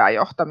liittyvää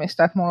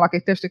johtamista. Et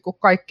mullakin tietysti kun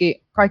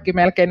kaikki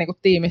melkein niin kuin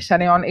tiimissä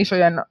niin on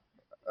isojen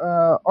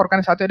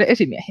organisaatioiden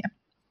esimiehiä,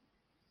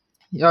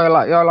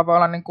 joilla voi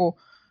olla niin kuin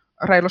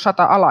reilu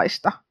 100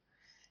 alaista,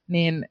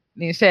 niin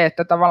se,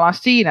 että tavallaan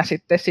siinä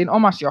sitten siinä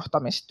omassa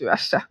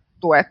johtamistyössä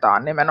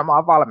tuetaan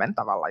nimenomaan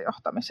valmentavalla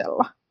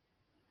johtamisella.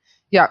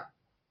 Ja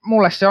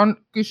mulle se on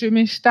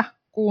kysymistä,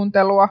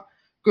 kuuntelua.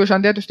 Kyllä se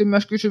on tietysti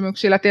myös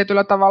kysymyksillä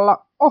tietyllä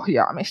tavalla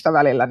ohjaamista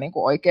välillä niin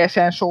kuin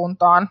oikeaan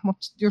suuntaan,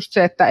 mutta just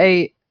se, että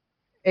ei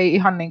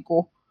ihan niin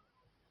kuin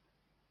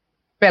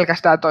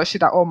pelkästään toisi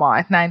sitä omaa,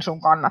 että näin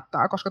sun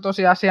kannattaa, koska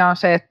tosiasia on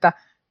se, että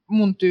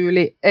mun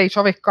tyyli ei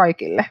sovi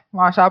kaikille,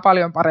 vaan saa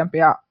paljon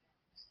parempia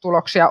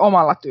tuloksia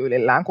omalla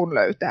tyylillään, kun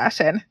löytää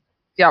sen.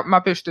 Ja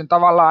mä pystyn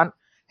tavallaan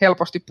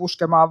helposti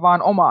puskemaan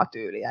vaan omaa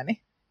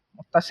tyyliäni,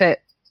 mutta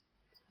se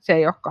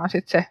ei olekaan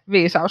sitten se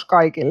viisaus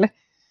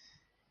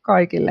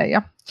kaikille.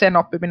 Ja sen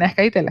oppiminen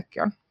ehkä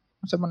itsellekin on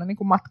semmoinen niin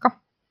kuin matka.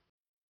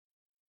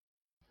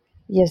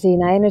 Ja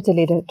siinä Energy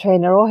Leader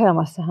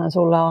Trainer-ohjelmassahan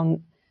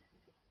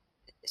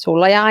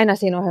sulla ja aina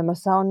siinä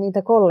ohjelmassa on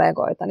niitä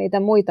kollegoita, niitä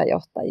muita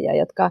johtajia,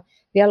 jotka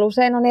vielä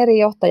usein on eri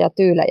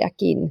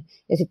johtajatyylejäkin.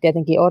 Ja sitten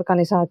tietenkin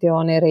organisaatio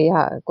on eri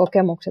ja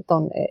kokemukset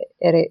on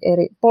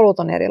eri polut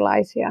on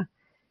erilaisia.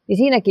 Ja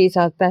siinäkin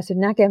sä oot päässyt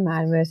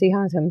näkemään myös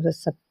ihan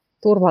semmoisessa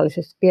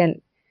turvallisessa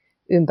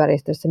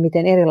pienympäristössä,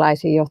 miten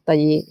erilaisia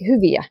johtajia,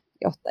 hyviä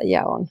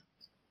johtajia on.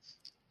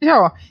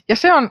 Joo, ja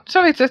se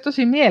oli itse asiassa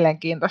tosi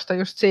mielenkiintoista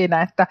just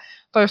siinä, että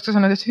toi just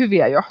sanoit, että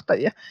hyviä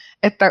johtajia,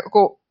 että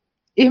kun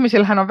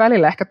ihmisillähän on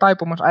välillä ehkä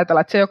taipumus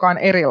ajatella, että se, joka on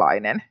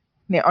erilainen,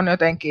 niin on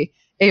jotenkin,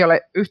 ei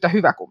ole yhtä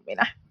hyvä kuin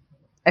minä.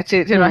 Että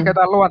siinä on ehkä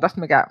jotain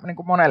luontaista, mikä niin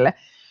kuin monelle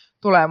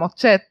tulee,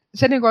 mutta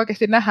se niin kuin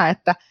oikeasti nähdään,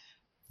 että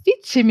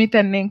vitsi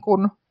miten niin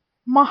kuin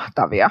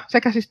mahtavia,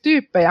 sekä siis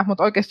tyyppejä,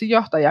 mutta oikeasti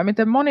johtajia,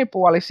 miten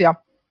monipuolisia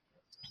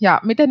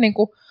ja miten niin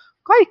kuin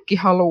kaikki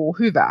haluaa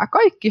hyvää,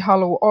 kaikki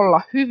haluaa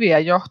olla hyviä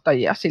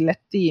johtajia sille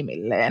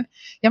tiimilleen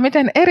ja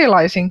miten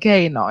erilaisin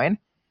keinoin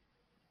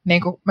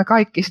niin kuin me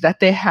kaikki sitä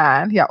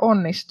tehdään ja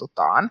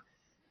onnistutaan,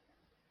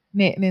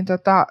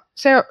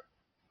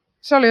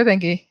 se oli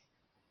jotenkin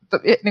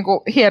niin kuin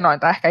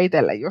hienointa ehkä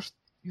itselle just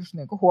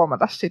niin kuin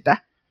huomata sitä,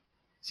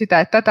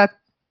 että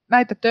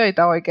näitä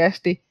töitä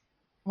oikeasti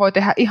voi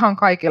tehdä ihan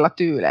kaikilla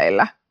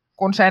tyyleillä,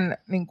 kun sen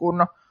niin kuin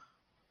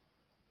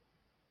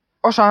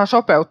osaa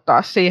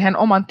sopeuttaa siihen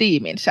oman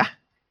tiiminsä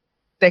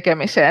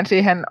tekemiseen,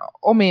 siihen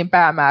omiin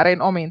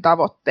päämääriin, omiin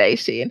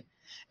tavoitteisiin.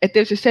 Et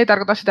tietysti se ei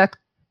tarkoita sitä, että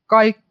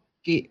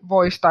kaikki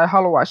voisi tai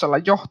haluaisi olla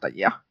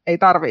johtajia. Ei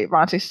tarvitse,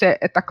 vaan siis se,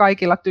 että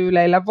kaikilla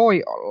tyyleillä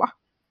voi olla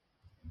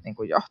niin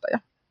kuin johtaja.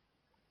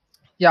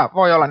 Ja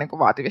voi olla niin kuin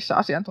vaativissa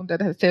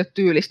asiantuntijoita, että se ei ole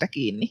tyylistä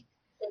kiinni,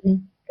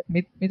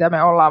 mitä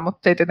me ollaan, mutta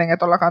se ei tietenkään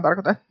todellakaan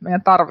tarkoita, että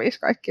meidän tarvitsisi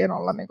kaikkien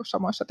olla niin kuin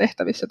samoissa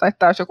tehtävissä, tai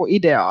tämä olisi joku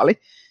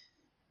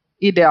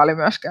ideaali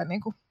myöskään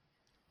niin kuin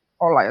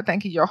olla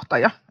jotenkin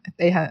johtaja.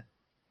 Että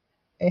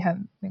eihän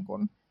niin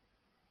kuin,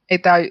 ei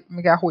tämä ole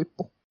mikään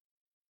huippu.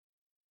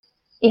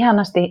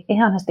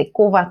 Ihanasti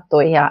kuvattu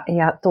ja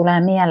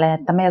tulee mieleen,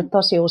 että meiltä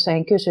tosi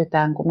usein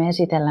kysytään, kun me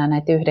esitellään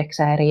näitä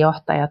 9 eri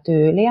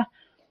johtajatyyliä,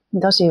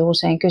 niin tosi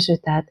usein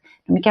kysytään, että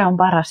no mikä on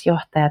paras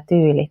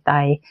johtajatyyli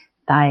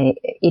tai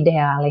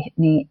ideaali,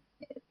 niin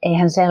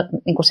eihän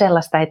niin kuin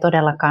sellaista ei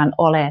todellakaan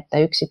ole, että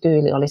yksi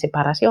tyyli olisi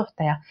paras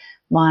johtaja,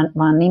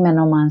 vaan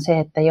nimenomaan se,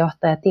 että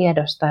johtaja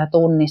tiedostaa ja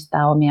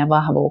tunnistaa omia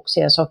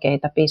vahvuuksia,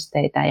 sokeita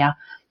pisteitä ja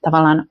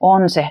tavallaan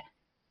on se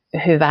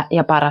hyvä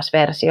ja paras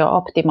versio,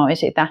 optimoi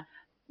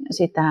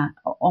sitä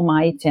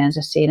omaa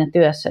itseänsä siinä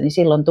työssä, niin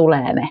silloin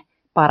tulee ne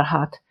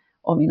parhaat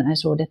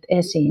ominaisuudet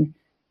esiin.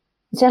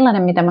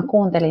 Sellainen, mitä mä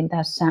kuuntelin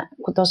tässä,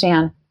 kun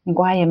tosiaan, niin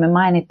kuin aiemmin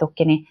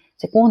mainittukin, niin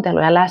se kuuntelu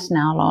ja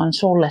läsnäolo on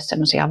sulle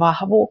semmoisia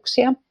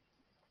vahvuuksia.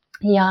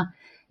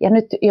 Ja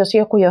nyt jos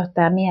joku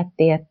johtaja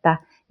miettii, että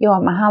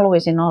joo, mä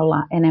haluaisin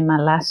olla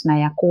enemmän läsnä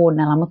ja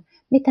kuunnella, mutta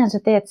miten sä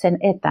teet sen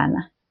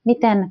etänä?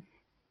 Miten,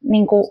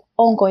 niin kuin,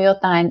 onko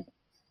jotain,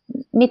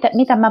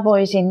 mitä mä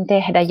voisin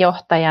tehdä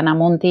johtajana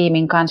mun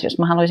tiimin kanssa, jos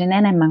mä haluaisin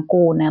enemmän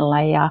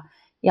kuunnella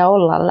ja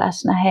olla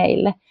läsnä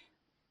heille,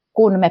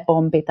 kun me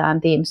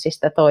pompitaan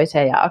Teamsista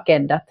toiseen ja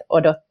agendat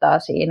odottaa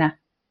siinä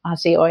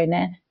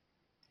asioineen?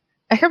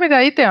 Ehkä mitä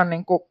itse on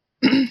niin kuin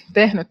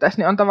tehnyt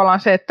tässä, niin on tavallaan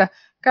se, että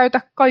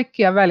käytä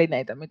kaikkia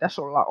välineitä, mitä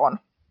sulla on.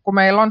 Kun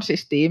meillä on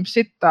siis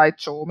Teamsit tai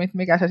Zoomit,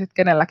 mikä se sitten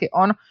kenelläkin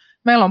on,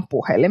 meillä on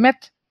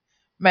puhelimet,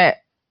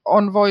 me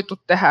on voitu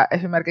tehdä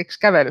esimerkiksi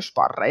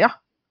kävelysparreja,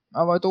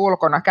 me on voitu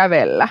ulkona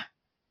kävellä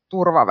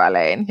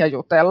turvavälein ja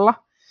jutella,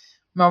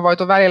 me on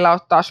voitu välillä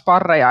ottaa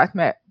sparreja, että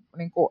me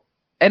niin kuin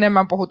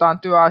enemmän puhutaan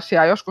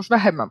työasiaa, joskus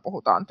vähemmän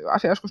puhutaan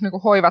työasiaa, joskus niin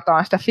kuin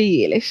hoivataan sitä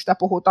fiilistä,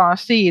 puhutaan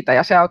siitä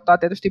ja se auttaa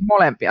tietysti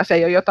molempia, se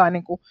ei ole jotain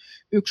niin kuin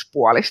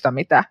yksipuolista,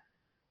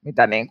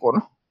 mitä niin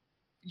kuin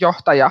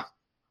johtaja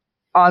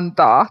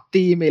antaa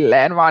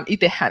tiimilleen, vaan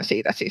itsehän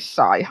siitä siis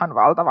saa ihan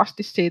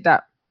valtavasti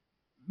siitä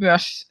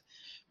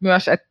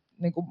myös että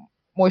niin kuin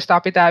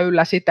muistaa pitää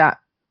yllä sitä,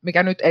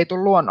 mikä nyt ei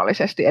tule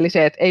luonnollisesti, eli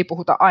se, että ei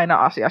puhuta aina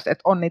asiasta,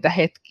 että on niitä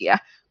hetkiä,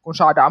 kun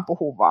saadaan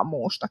puhua vaan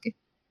muustakin.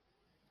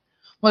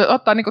 Mutta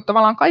ottaa niin kuin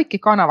tavallaan kaikki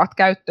kanavat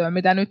käyttöön,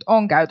 mitä nyt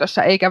on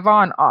käytössä, eikä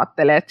vaan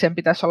ajattele, että sen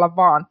pitäisi olla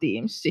vaan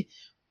Teamsi.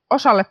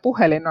 Osalle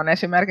puhelin on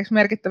esimerkiksi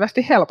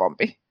merkittävästi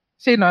helpompi.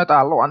 Siinä on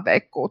jotain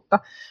luonteikkuutta.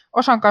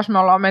 Osan kanssa me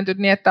ollaan menty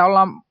niin, että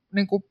ollaan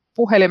niin kuin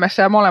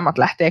puhelimessa ja molemmat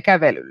lähtee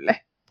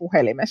kävelylle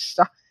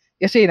puhelimessa.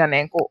 Ja siinä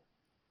niin kuin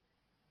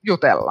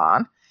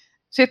jutellaan.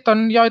 Sitten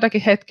on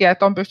joitakin hetkiä,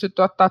 että on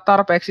pystytty ottaa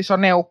tarpeeksi iso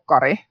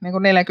neukkari, niin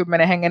kuin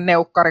 40 hengen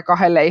neukkari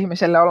 2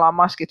 ihmiselle, ollaan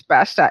maskit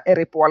päässä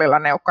eri puolilla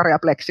neukkaria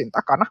pleksin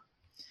takana.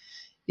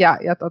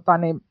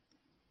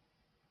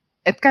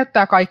 Et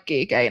käyttää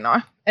kaikkia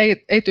keinoja,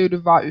 ei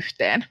tyydy vaan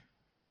yhteen.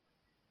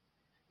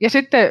 Ja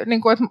sitten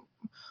niin kuin, että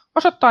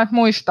osoittaa, että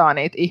muistaa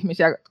niitä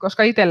ihmisiä,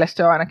 koska itselle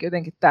se on ainakin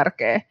jotenkin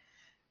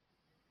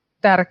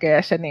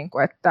tärkeä se, niin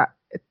kuin, että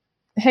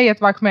hei,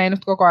 että vaikka me ei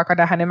nyt koko ajan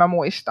nähdä, niin mä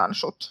muistan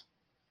sut.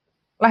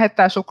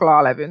 Lähettää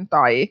suklaalevyn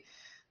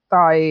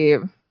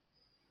tai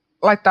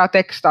laittaa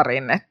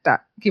tekstarin, että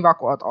kiva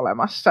kun oot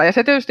olemassa. Ja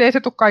se tietysti ei se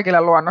tule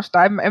kaikille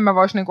luonnosta. En mä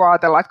voisi niinku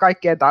ajatella, että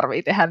kaikkien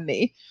tarvii tehdä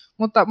niin.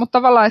 Mutta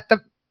tavallaan, että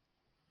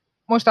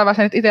muistaa vaan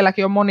sen, että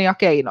itselläkin on monia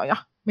keinoja,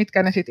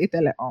 mitkä ne sitten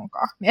itselle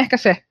onkaan. Niin ehkä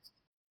se.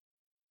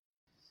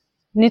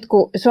 Nyt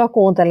kun sua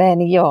kuuntelee,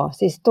 niin joo,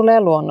 siis tulee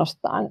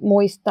luonnostaan.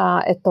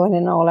 Muistaa, että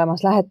toinen on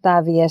olemassa,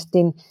 lähettää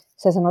viestin.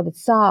 Sä sanot, että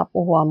saa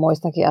puhua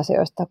muistakin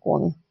asioista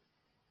kuin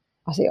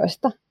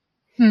asioista.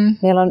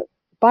 Meillä on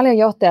paljon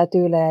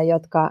johtajatyylejä,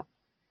 jotka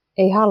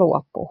ei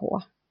halua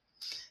puhua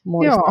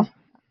muista Joo.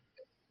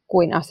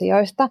 kuin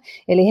asioista.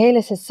 Eli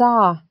heille se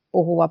saa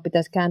puhua,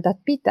 pitäisi kääntää,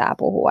 että pitää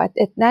puhua.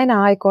 Et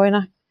näinä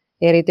aikoina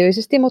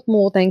erityisesti, mutta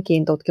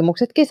muutenkin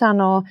tutkimuksetkin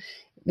sanoo,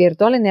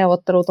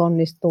 virtuaalineuvottelut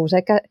onnistuu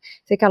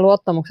sekä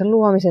luottamuksen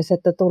luomisessa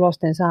että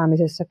tulosten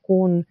saamisessa,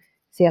 kun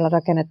siellä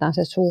rakennetaan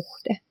se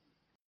suhde.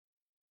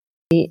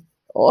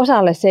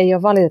 Osalle se ei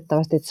ole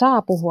valitettavasti, että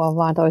saa puhua,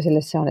 vaan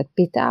toisille se on, että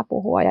pitää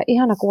puhua. Ja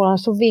ihana kuulla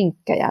sun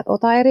vinkkejä, että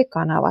ota eri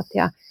kanavat.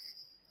 Ja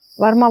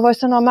varmaan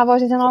mä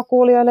voisin sanoa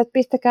kuulijoille, että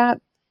pistäkää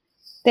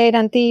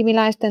teidän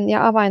tiimiläisten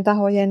ja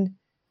avaintahojen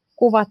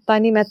kuvat tai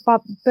nimet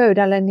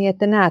pöydälle niin,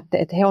 että näette,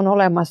 että he on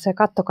olemassa ja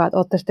katsokaa, että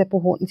olette sitten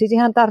puhuneet. Siis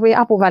ihan tarvii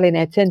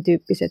apuvälineet sen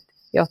tyyppiset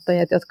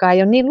johtajat, jotka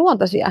ei ole niin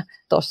luontaisia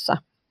tuossa,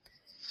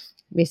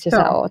 missä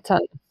sä oot.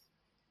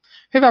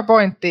 Hyvä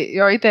pointti.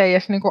 Jo itse ei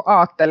edes niinku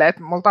ajattele,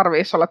 että mulla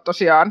tarvitsisi olla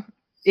tosiaan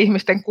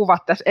ihmisten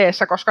kuvat tässä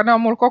eessä, koska ne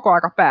on mulla koko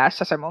aika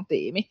päässä se mun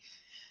tiimi.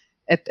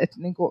 Että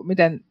niinku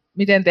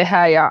miten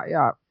tehdään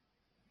ja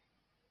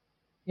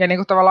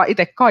niinku tavallaan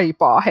itse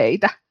kaipaa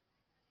heitä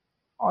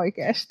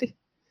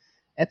oikeasti.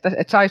 Että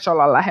saisi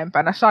olla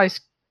lähempänä,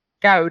 saisi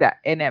käydä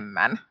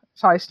enemmän,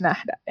 saisi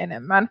nähdä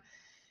enemmän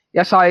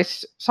ja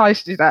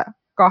saisi sitä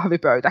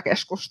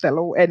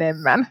kahvipöytäkeskustelua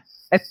enemmän,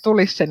 että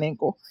tulisi se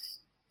niinku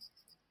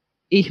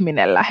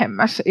ihminen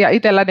lähemmäs. Ja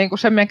itsellä niinku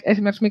se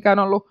esimerkiksi, mikä on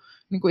ollut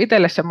niinku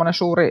itselle semmoinen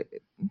suuri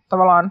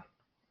tavallaan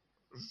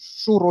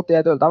suru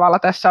tietyllä tavalla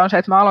tässä on se,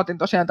 että mä aloitin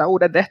tosiaan tämän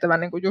uuden tehtävän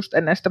niinku just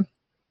ennen sitä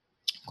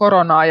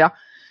koronaa ja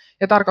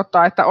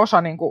tarkoittaa, että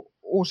osa niinku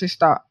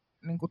uusista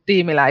niinku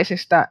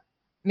tiimiläisistä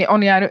niin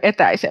on jäänyt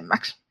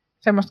etäisemmäksi.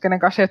 Semmoista, kenen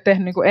kanssa ei ole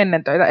tehnyt niin kuin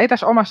ennen töitä. Ei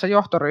tässä omassa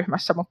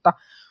johtoryhmässä,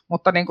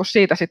 mutta niin kuin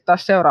siitä sitten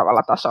taas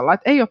seuraavalla tasolla.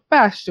 Että ei ole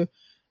päässyt,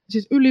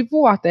 siis yli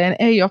vuoteen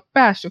ei ole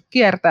päässyt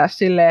kiertää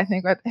silleen, että,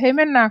 niin kuin, että hei,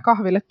 mennään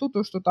kahville,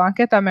 tutustutaan,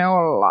 ketä me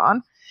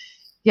ollaan.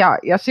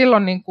 Ja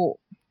silloin niin kuin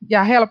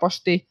jää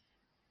helposti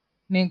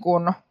niin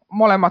kuin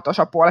molemmat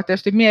osapuolet,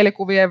 tietysti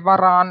mielikuvien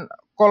varaan,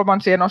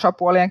 kolmansien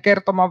osapuolien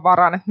kertoman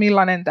varaan, että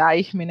millainen tämä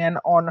ihminen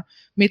on,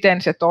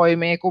 miten se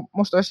toimii, kun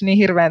musta olisi niin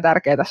hirveän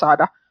tärkeää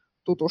saada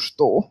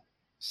tutustua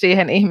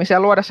siihen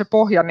ihmiseen, luoda se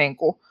pohja niin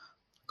kuin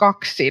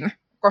kaksin,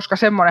 koska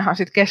semmoinenhan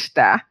sitten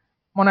kestää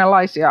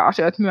monenlaisia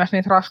asioita, myös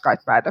niitä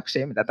raskaita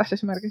päätöksiä, mitä tässä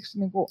esimerkiksi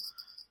niin kuin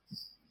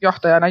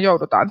johtajana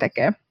joudutaan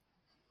tekemään,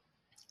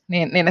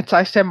 niin että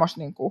saisi semmoista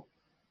niin kuin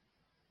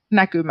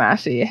näkymää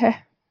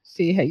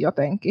siihen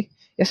jotenkin.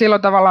 Ja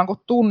silloin tavallaan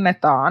kun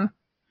tunnetaan,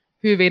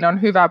 hyvin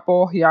on hyvä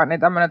pohja, niin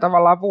tämmöinen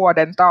tavallaan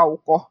vuoden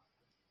tauko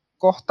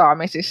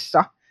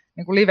kohtaamisissa,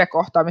 niin kuin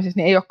live-kohtaamisissa,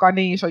 niin ei olekaan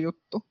niin iso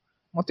juttu.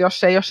 Mutta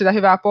jos ei ole sitä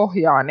hyvää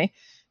pohjaa, niin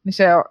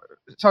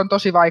se on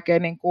tosi vaikea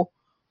niin kuin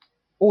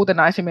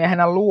uutena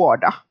esimiehenä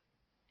luoda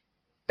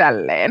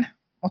tälleen.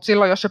 Mutta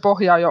silloin, jos se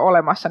pohja on jo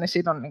olemassa, niin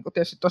siinä on niin kuin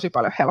tietysti tosi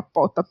paljon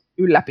helppoutta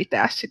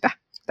ylläpitää sitä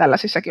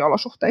tällaisissakin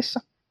olosuhteissa.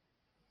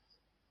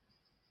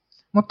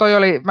 Mutta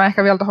mä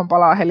ehkä vielä tuohon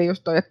palaan, eli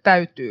just toi, että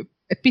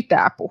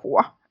pitää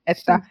puhua.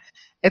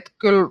 Että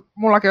kyllä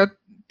mullakin on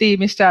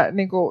tiimissä,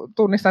 niin kuin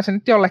tunnistan sen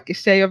nyt jollekin,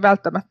 se ei ole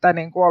välttämättä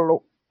niin kuin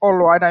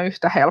ollut aina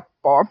yhtä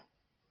helppoa.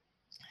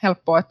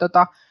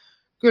 Että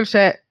kyllä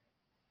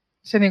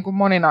se niin kuin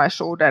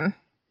moninaisuuden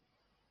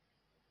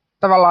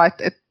tavallaan,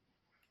 että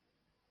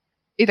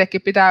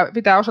itsekin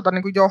pitää osata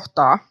niin kuin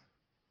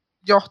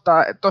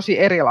johtaa tosi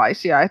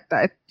erilaisia,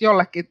 että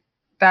jollekin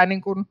tämä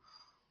niin kuin,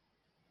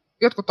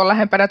 jotkut on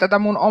lähempänä tätä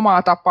mun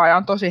omaa tapaa ja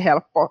on tosi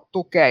helppo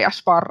tukea ja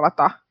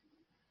sparrata.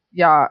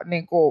 Ja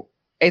niin kuin,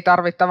 ei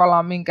tarvitse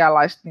tavallaan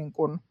minkäänlaista niin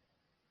kuin,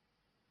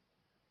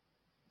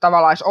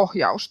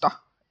 ohjausta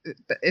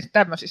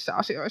tämmöisissä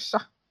asioissa.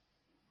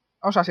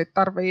 Osa sitten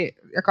tarvii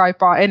ja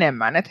kaipaa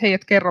enemmän, että hei,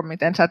 et kerro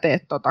miten sä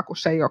teet kun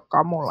se ei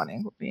olekaan mulla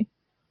niin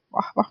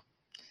vahva.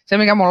 Se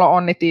mikä mulla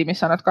on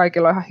tiimissä on, että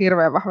kaikilla on ihan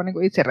hirveän vahva niin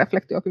kuin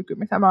itsereflektiokyky,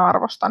 mitä mä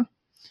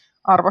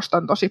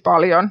arvostan tosi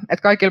paljon.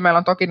 Että kaikilla meillä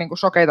on toki niin kuin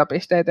sokeita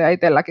pisteitä ja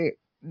itselläkin,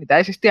 niitä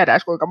ei siis tiedä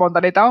edes kuinka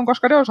monta niitä on,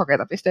 koska ne on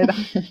sokeita pisteitä.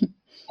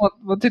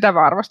 Mutta sitä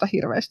mä arvostan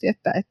hirveästi,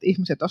 että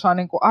ihmiset osaa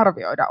niin kuin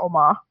arvioida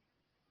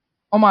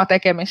omaa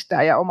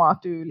tekemistään ja omaa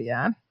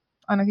tyyliään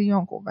ainakin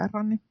jonkun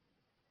verran. Niin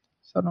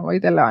se on ollut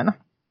itselle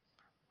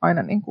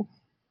aina niin kuin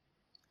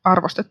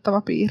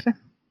arvostettava piirre.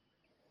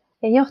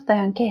 Ja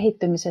johtajan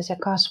kehittymisessä ja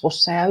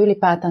kasvussa ja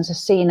ylipäätänsä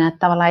siinä, että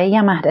tavallaan ei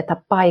jämähdetä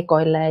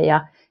paikoilleen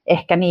ja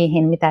ehkä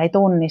niihin, mitä ei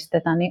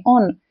tunnisteta, niin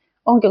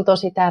on kyllä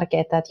tosi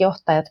tärkeää, että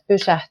johtajat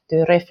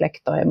pysähtyy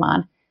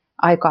reflektoimaan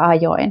aika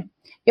ajoin.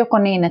 Joko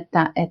niin,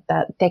 että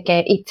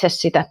tekee itse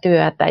sitä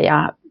työtä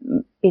ja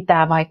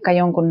pitää vaikka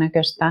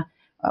jonkunnäköistä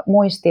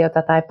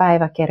muistiota tai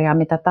päiväkirjaa,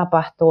 mitä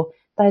tapahtuu,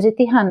 tai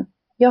sitten ihan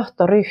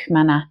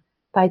johtoryhmänä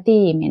tai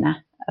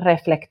tiiminä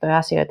reflektoi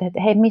asioita,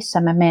 että hei,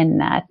 missä me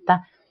mennään, että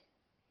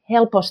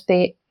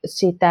helposti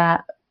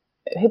sitä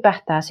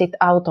hypähtää sit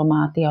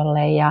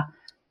automaatiolle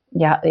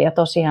ja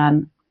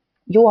tosiaan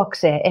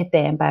juoksee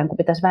eteenpäin, kun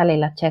pitäisi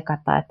välillä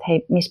tsekata, että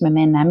hei, missä me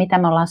mennään, mitä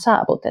me ollaan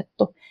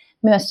saavutettu.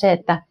 Myös se,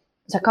 että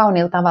sä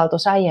kauniilla tavalla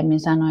tuossa aiemmin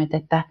sanoit,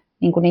 että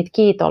niin kuin niitä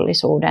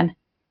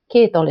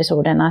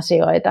kiitollisuuden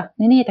asioita,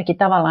 niin niitäkin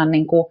tavallaan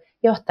niin kuin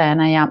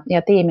johtajana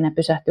ja tiiminä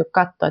pysähtyä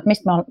katsoa, että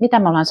mitä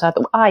me ollaan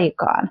saatu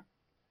aikaan.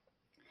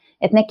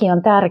 Että nekin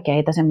on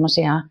tärkeitä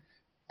semmoisia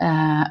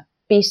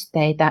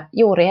pisteitä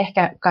juuri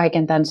ehkä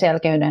kaiken tämän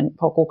selkeyden,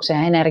 fokuksen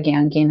ja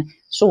energiankin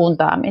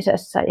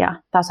suuntaamisessa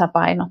ja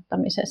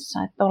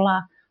tasapainottamisessa, että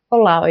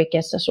ollaan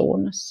oikeassa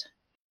suunnassa.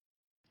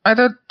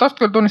 Tuosta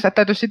kyllä tunnistaa, että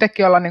täytyisi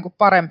sitäkin olla niin kuin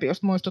parempi,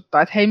 jos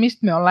muistuttaa, että hei,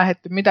 mistä me on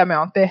lähdetty, mitä me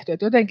on tehty.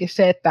 Että jotenkin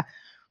se, että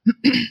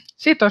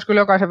siitä olisi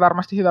kyllä jokaisen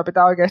varmasti hyvä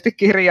pitää oikeasti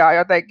kirjaa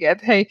jotenkin,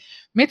 että hei,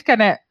 mitkä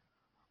ne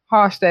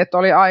haasteet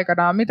oli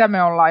aikanaan, mitä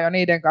me ollaan jo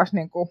niiden kanssa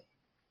niin kuin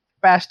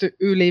päästy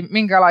yli,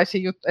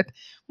 minkälaisia juttuja, että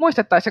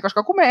muistettaisiin se,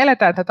 koska kun me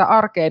eletään tätä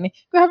arkea, niin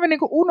kyllähän me niin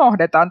kuin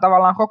unohdetaan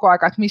tavallaan koko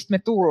ajan, että mistä me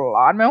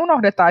tullaan. Me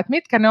unohdetaan, että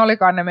mitkä ne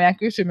olikaan ne meidän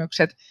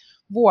kysymykset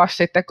vuosi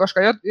sitten,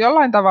 koska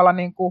jollain tavalla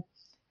niin kuin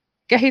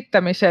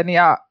kehittämisen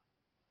ja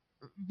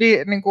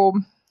niin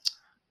kuin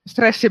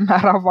stressin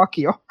määrä on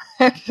vakio.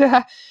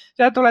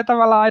 Se tulee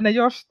tavallaan aina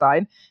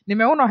jostain. Niin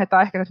me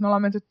unohdetaan ehkä, että me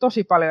ollaan menty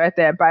tosi paljon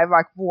eteenpäin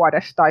vaikka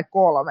vuodessa tai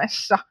 3.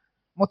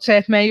 Mutta se,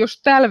 että me ei just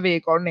tällä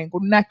viikolla niin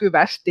kuin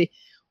näkyvästi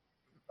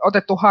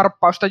otettu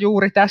harppausta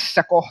juuri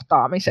tässä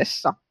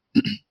kohtaamisessa,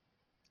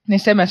 niin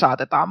se me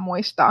saatetaan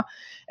muistaa.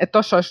 Että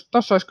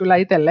tossa olisi kyllä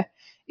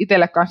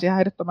itselle kanssa ihan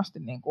ehdottomasti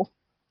niin kuin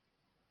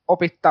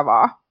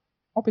opittavaa.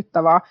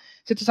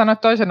 Sitten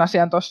sanoit toisen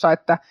asian tuossa,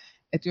 että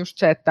just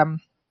se, että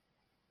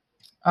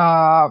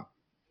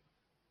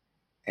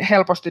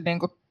helposti, niin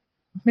kuin,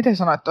 miten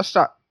sanoit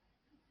tuossa,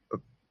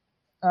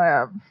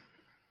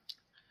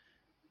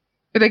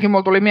 jotenkin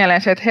mulla tuli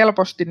mieleen se, että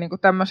helposti niin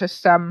kuin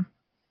tämmöisessä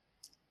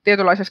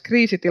tietynlaisessa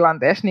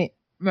kriisitilanteessa niin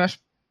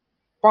myös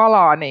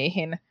palaa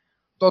niihin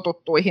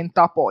totuttuihin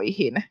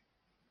tapoihin,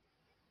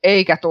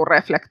 eikä tule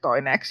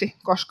reflektoineeksi,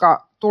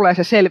 koska tulee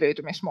se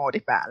selviytymismoodi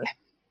päälle.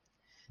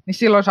 Niin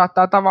silloin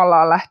saattaa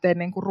tavallaan lähteä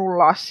niin kuin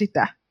rullaa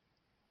sitä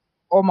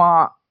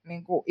omaa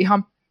niin kuin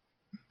ihan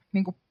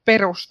niin kuin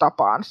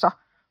perustapaansa,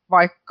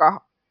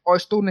 vaikka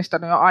olisi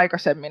tunnistanut jo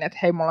aikaisemmin, että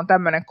hei, mulla on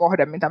tämmöinen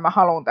kohde, mitä mä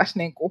haluan tässä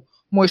niin kuin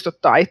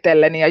muistuttaa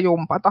itselleni ja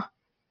jumpata.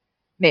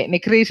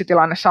 Niin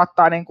kriisitilanne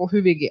saattaa niin kuin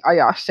hyvinkin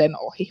ajaa sen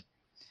ohi.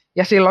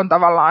 Ja silloin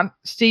tavallaan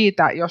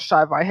siitä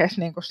jossain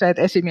vaiheessa niin kuin se,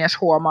 että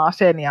esimies huomaa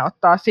sen ja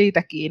ottaa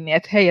siitä kiinni,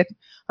 että hei, että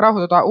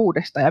rauhoitutaan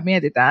uudestaan ja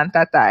mietitään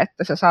tätä,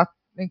 että sä saat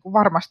niin kuin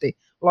varmasti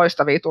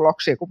loistavia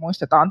tuloksia, kun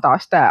muistetaan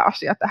taas tämä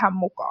asia tähän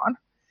mukaan.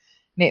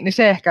 Niin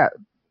se ehkä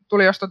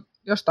tuli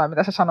jostain,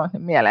 mitä sä sanoit,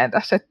 niin mieleen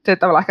tässä, että se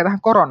tavallaan ehkä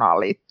tähän koronaan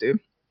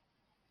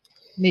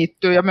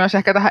liittyy ja myös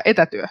ehkä tähän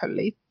etätyöhön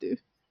liittyy.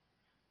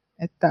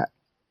 Että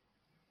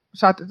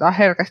saatetaan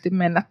herkästi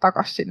mennä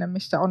takaisin sinne,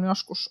 missä on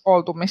joskus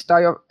oltu, mistä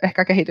on jo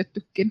ehkä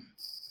kehityttykin.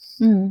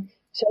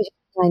 Se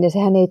on näin, ja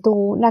sehän ei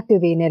tule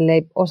näkyviin,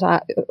 ellei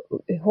osaa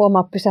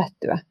huomaa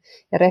pysähtyä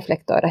ja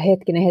reflektoida.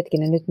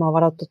 Hetkinen, nyt mä oon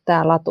varattu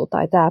tää latu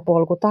tai tää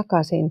polku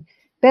takaisin.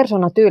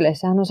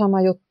 Persoonatyyleissähän on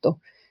sama juttu.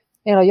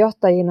 Meillä on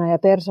johtajina ja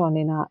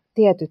persoonina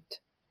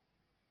tietyt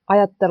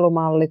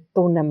ajattelumallit,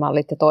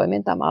 tunnemallit ja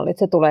toimintamallit.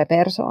 Se tulee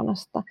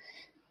persoonasta.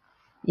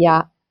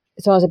 Ja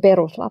se on se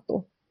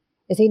peruslatu.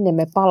 Ja sinne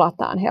me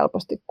palataan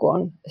helposti, kun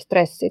on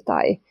stressi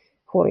tai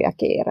hurja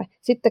kiire.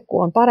 Sitten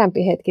kun on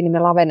parempi hetki, niin me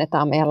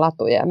lavennetaan meidän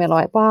latuja ja meillä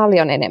on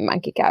paljon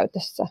enemmänkin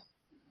käytössä.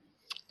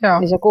 Joo.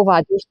 Niin se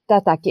kuvaa just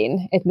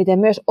tätäkin, että miten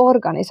myös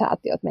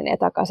organisaatiot menee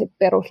takaisin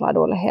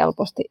perusladuille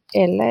helposti,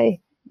 ellei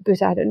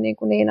pysähdy niin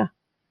kuin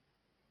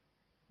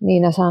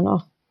Niina sanoi.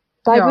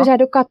 Tai Joo.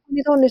 pysähdy katsomaan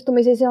niitä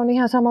onnistumisia, se on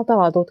ihan samalla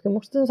tavalla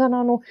tutkimukset on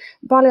sanonut.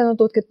 Paljon on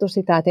tutkittu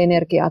sitä, että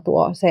energiaa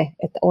tuo se,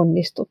 että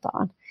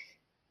onnistutaan.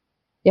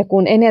 Ja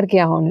kun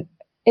energia on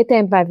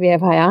eteenpäin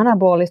vievää ja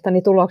anabolista,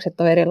 niin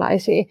tulokset on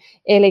erilaisia.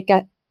 Eli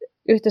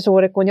yhtä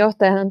suuri kuin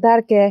johtajan on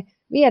tärkeää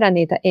viedä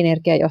niitä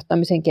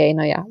energiajohtamisen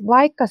keinoja,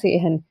 vaikka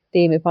siihen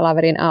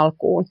tiimipalaverin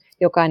alkuun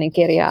jokainen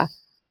kirjaa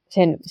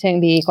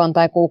sen viikon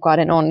tai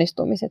kuukauden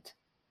onnistumiset.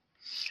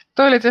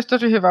 Toi oli tietysti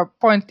tosi hyvä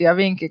pointti ja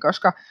vinkki,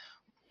 koska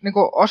niin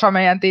kuin osa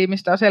meidän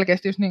tiimistä on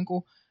selkeästi just niin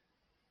kuin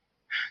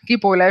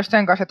kipuilee just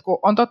sen kanssa, että kun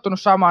on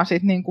tottunut saamaan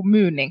siitä niin kuin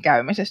myynnin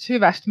käymisestä,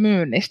 hyvästä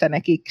myynnistä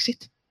ne kiksit.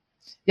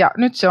 Ja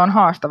nyt se on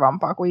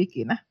haastavampaa kuin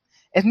ikinä.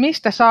 Että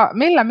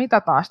millä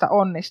mitataan sitä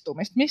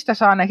onnistumista, mistä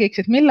saa ne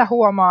kiksit, millä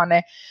huomaa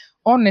ne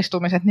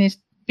onnistumiset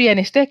niissä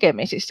pienissä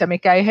tekemisissä,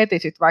 mikä ei heti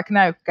sit vaikka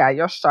näykään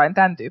jossain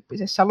tämän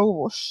tyyppisessä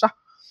luvussa.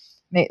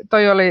 Niin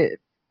toi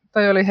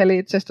oli Heli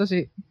itse asiassa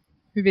tosi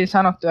hyvin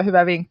sanottu ja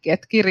hyvä vinkki,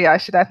 että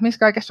kirjaisi sitä, että missä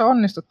kaikessa on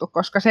onnistuttu,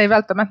 koska se ei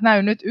välttämättä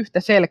näy nyt yhtä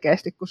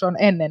selkeästi kuin se on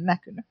ennen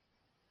näkynyt.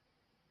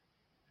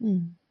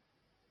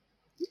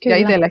 Ja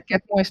itsellekin,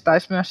 että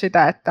muistaisi myös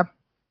sitä, että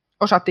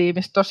osa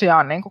tiimistä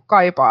tosiaan niin kuin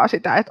kaipaa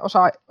sitä, että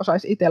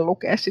osaisi itse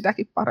lukea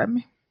sitäkin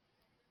paremmin.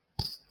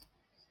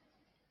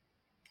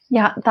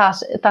 Ja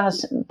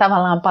taas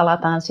tavallaan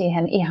palataan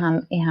siihen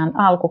ihan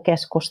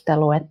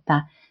alkukeskusteluun,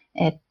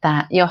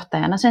 että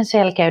johtajana sen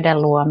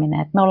selkeyden luominen,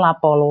 että me ollaan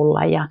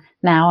polulla ja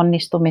nämä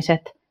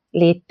onnistumiset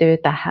liittyy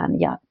tähän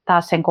ja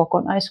taas sen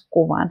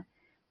kokonaiskuvan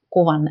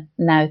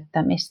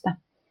näyttämistä.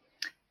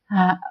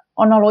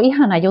 On ollut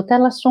ihana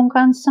jutella sun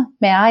kanssa.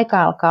 Meidän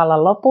aika alkaa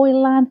olla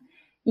lopuillaan.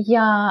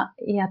 Ja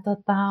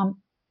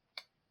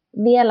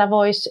vielä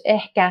voisi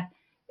ehkä,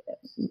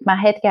 mä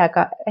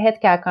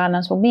hetken aikaa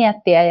annan sun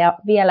miettiä ja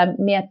vielä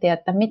miettiä,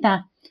 että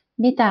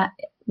mitä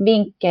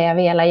vinkkejä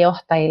vielä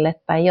johtajille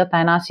tai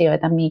jotain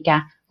asioita,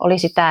 mikä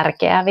olisi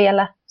tärkeää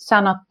vielä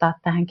sanottaa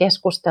tähän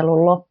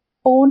keskustelun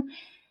loppuun.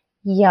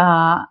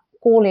 Ja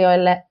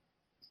kuulijoille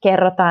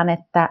kerrotaan,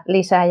 että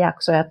lisää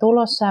jaksoja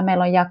tulossa ja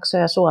meillä on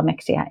jaksoja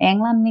suomeksi ja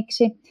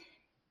englanniksi.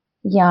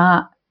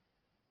 Ja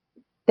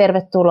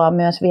tervetuloa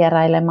myös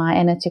vierailemaan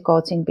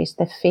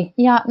energycoaching.fi.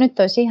 Ja nyt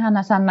olisi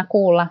ihana, Sanna,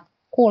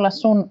 kuulla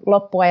sun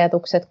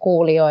loppuajatukset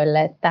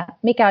kuulijoille, että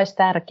mikä olisi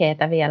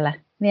tärkeää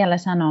vielä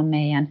sanoa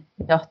meidän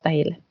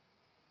johtajille.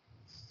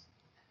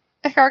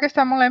 Ehkä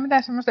oikeastaan mulla ei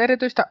mitään semmoista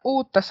erityistä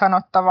uutta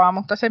sanottavaa,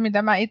 mutta se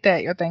mitä mä itse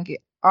jotenkin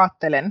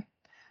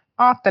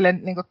ajattelen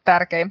niin kuin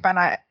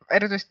tärkeimpänä,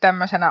 erityisesti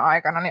tämmöisenä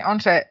aikana, niin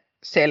on se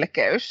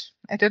selkeys.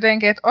 Että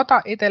jotenkin, että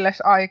ota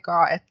itsellesi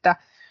aikaa, että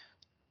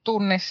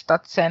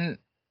tunnistat sen,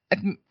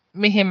 että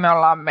mihin me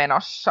ollaan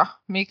menossa,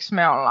 miksi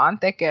me ollaan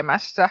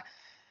tekemässä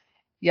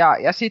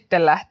ja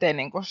sitten lähtee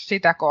niin kuin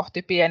sitä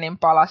kohti pienin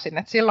palasin.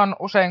 Et silloin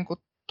usein kun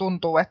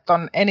tuntuu, että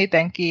on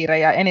eniten kiire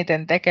ja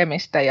eniten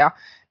tekemistä ja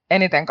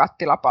eniten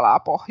kattila palaa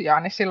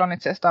pohjaan, niin silloin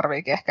itse asiassa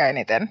tarviikin ehkä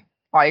eniten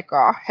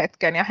aikaa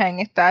hetken ja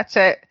hengittää. Että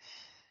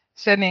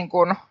se niin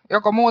kuin,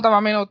 joko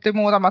muutama minuutti,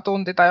 muutama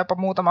tunti tai jopa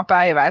muutama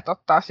päivä, että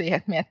ottaa siihen,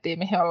 että miettii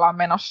mihin ollaan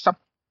menossa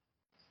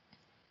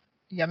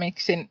ja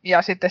miksi,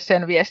 ja sitten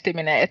sen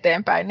viestiminen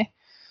eteenpäin, niin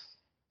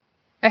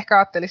ehkä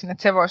ajattelisin,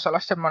 että se voisi olla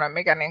semmoinen,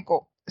 mikä niin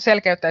kuin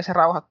selkeyttäisi ja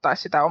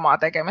rauhoittaisi sitä omaa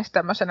tekemistä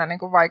tämmöisenä niin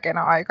kuin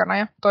vaikeana aikana,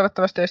 ja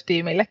toivottavasti olisi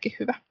tiimillekin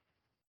hyvä.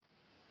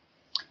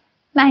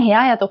 Näihin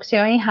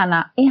ajatuksiin on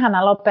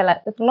ihana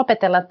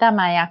lopetella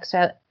tämä jakso,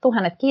 ja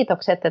tuhannet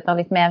kiitokset, että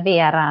olit meidän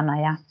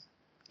vieraana. Ja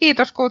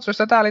kiitos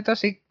kutsusta, tämä oli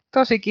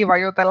tosi kiva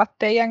jutella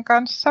teidän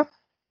kanssa.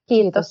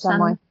 Kiitos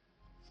samoin.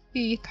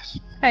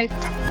 Kiitos,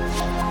 heippa.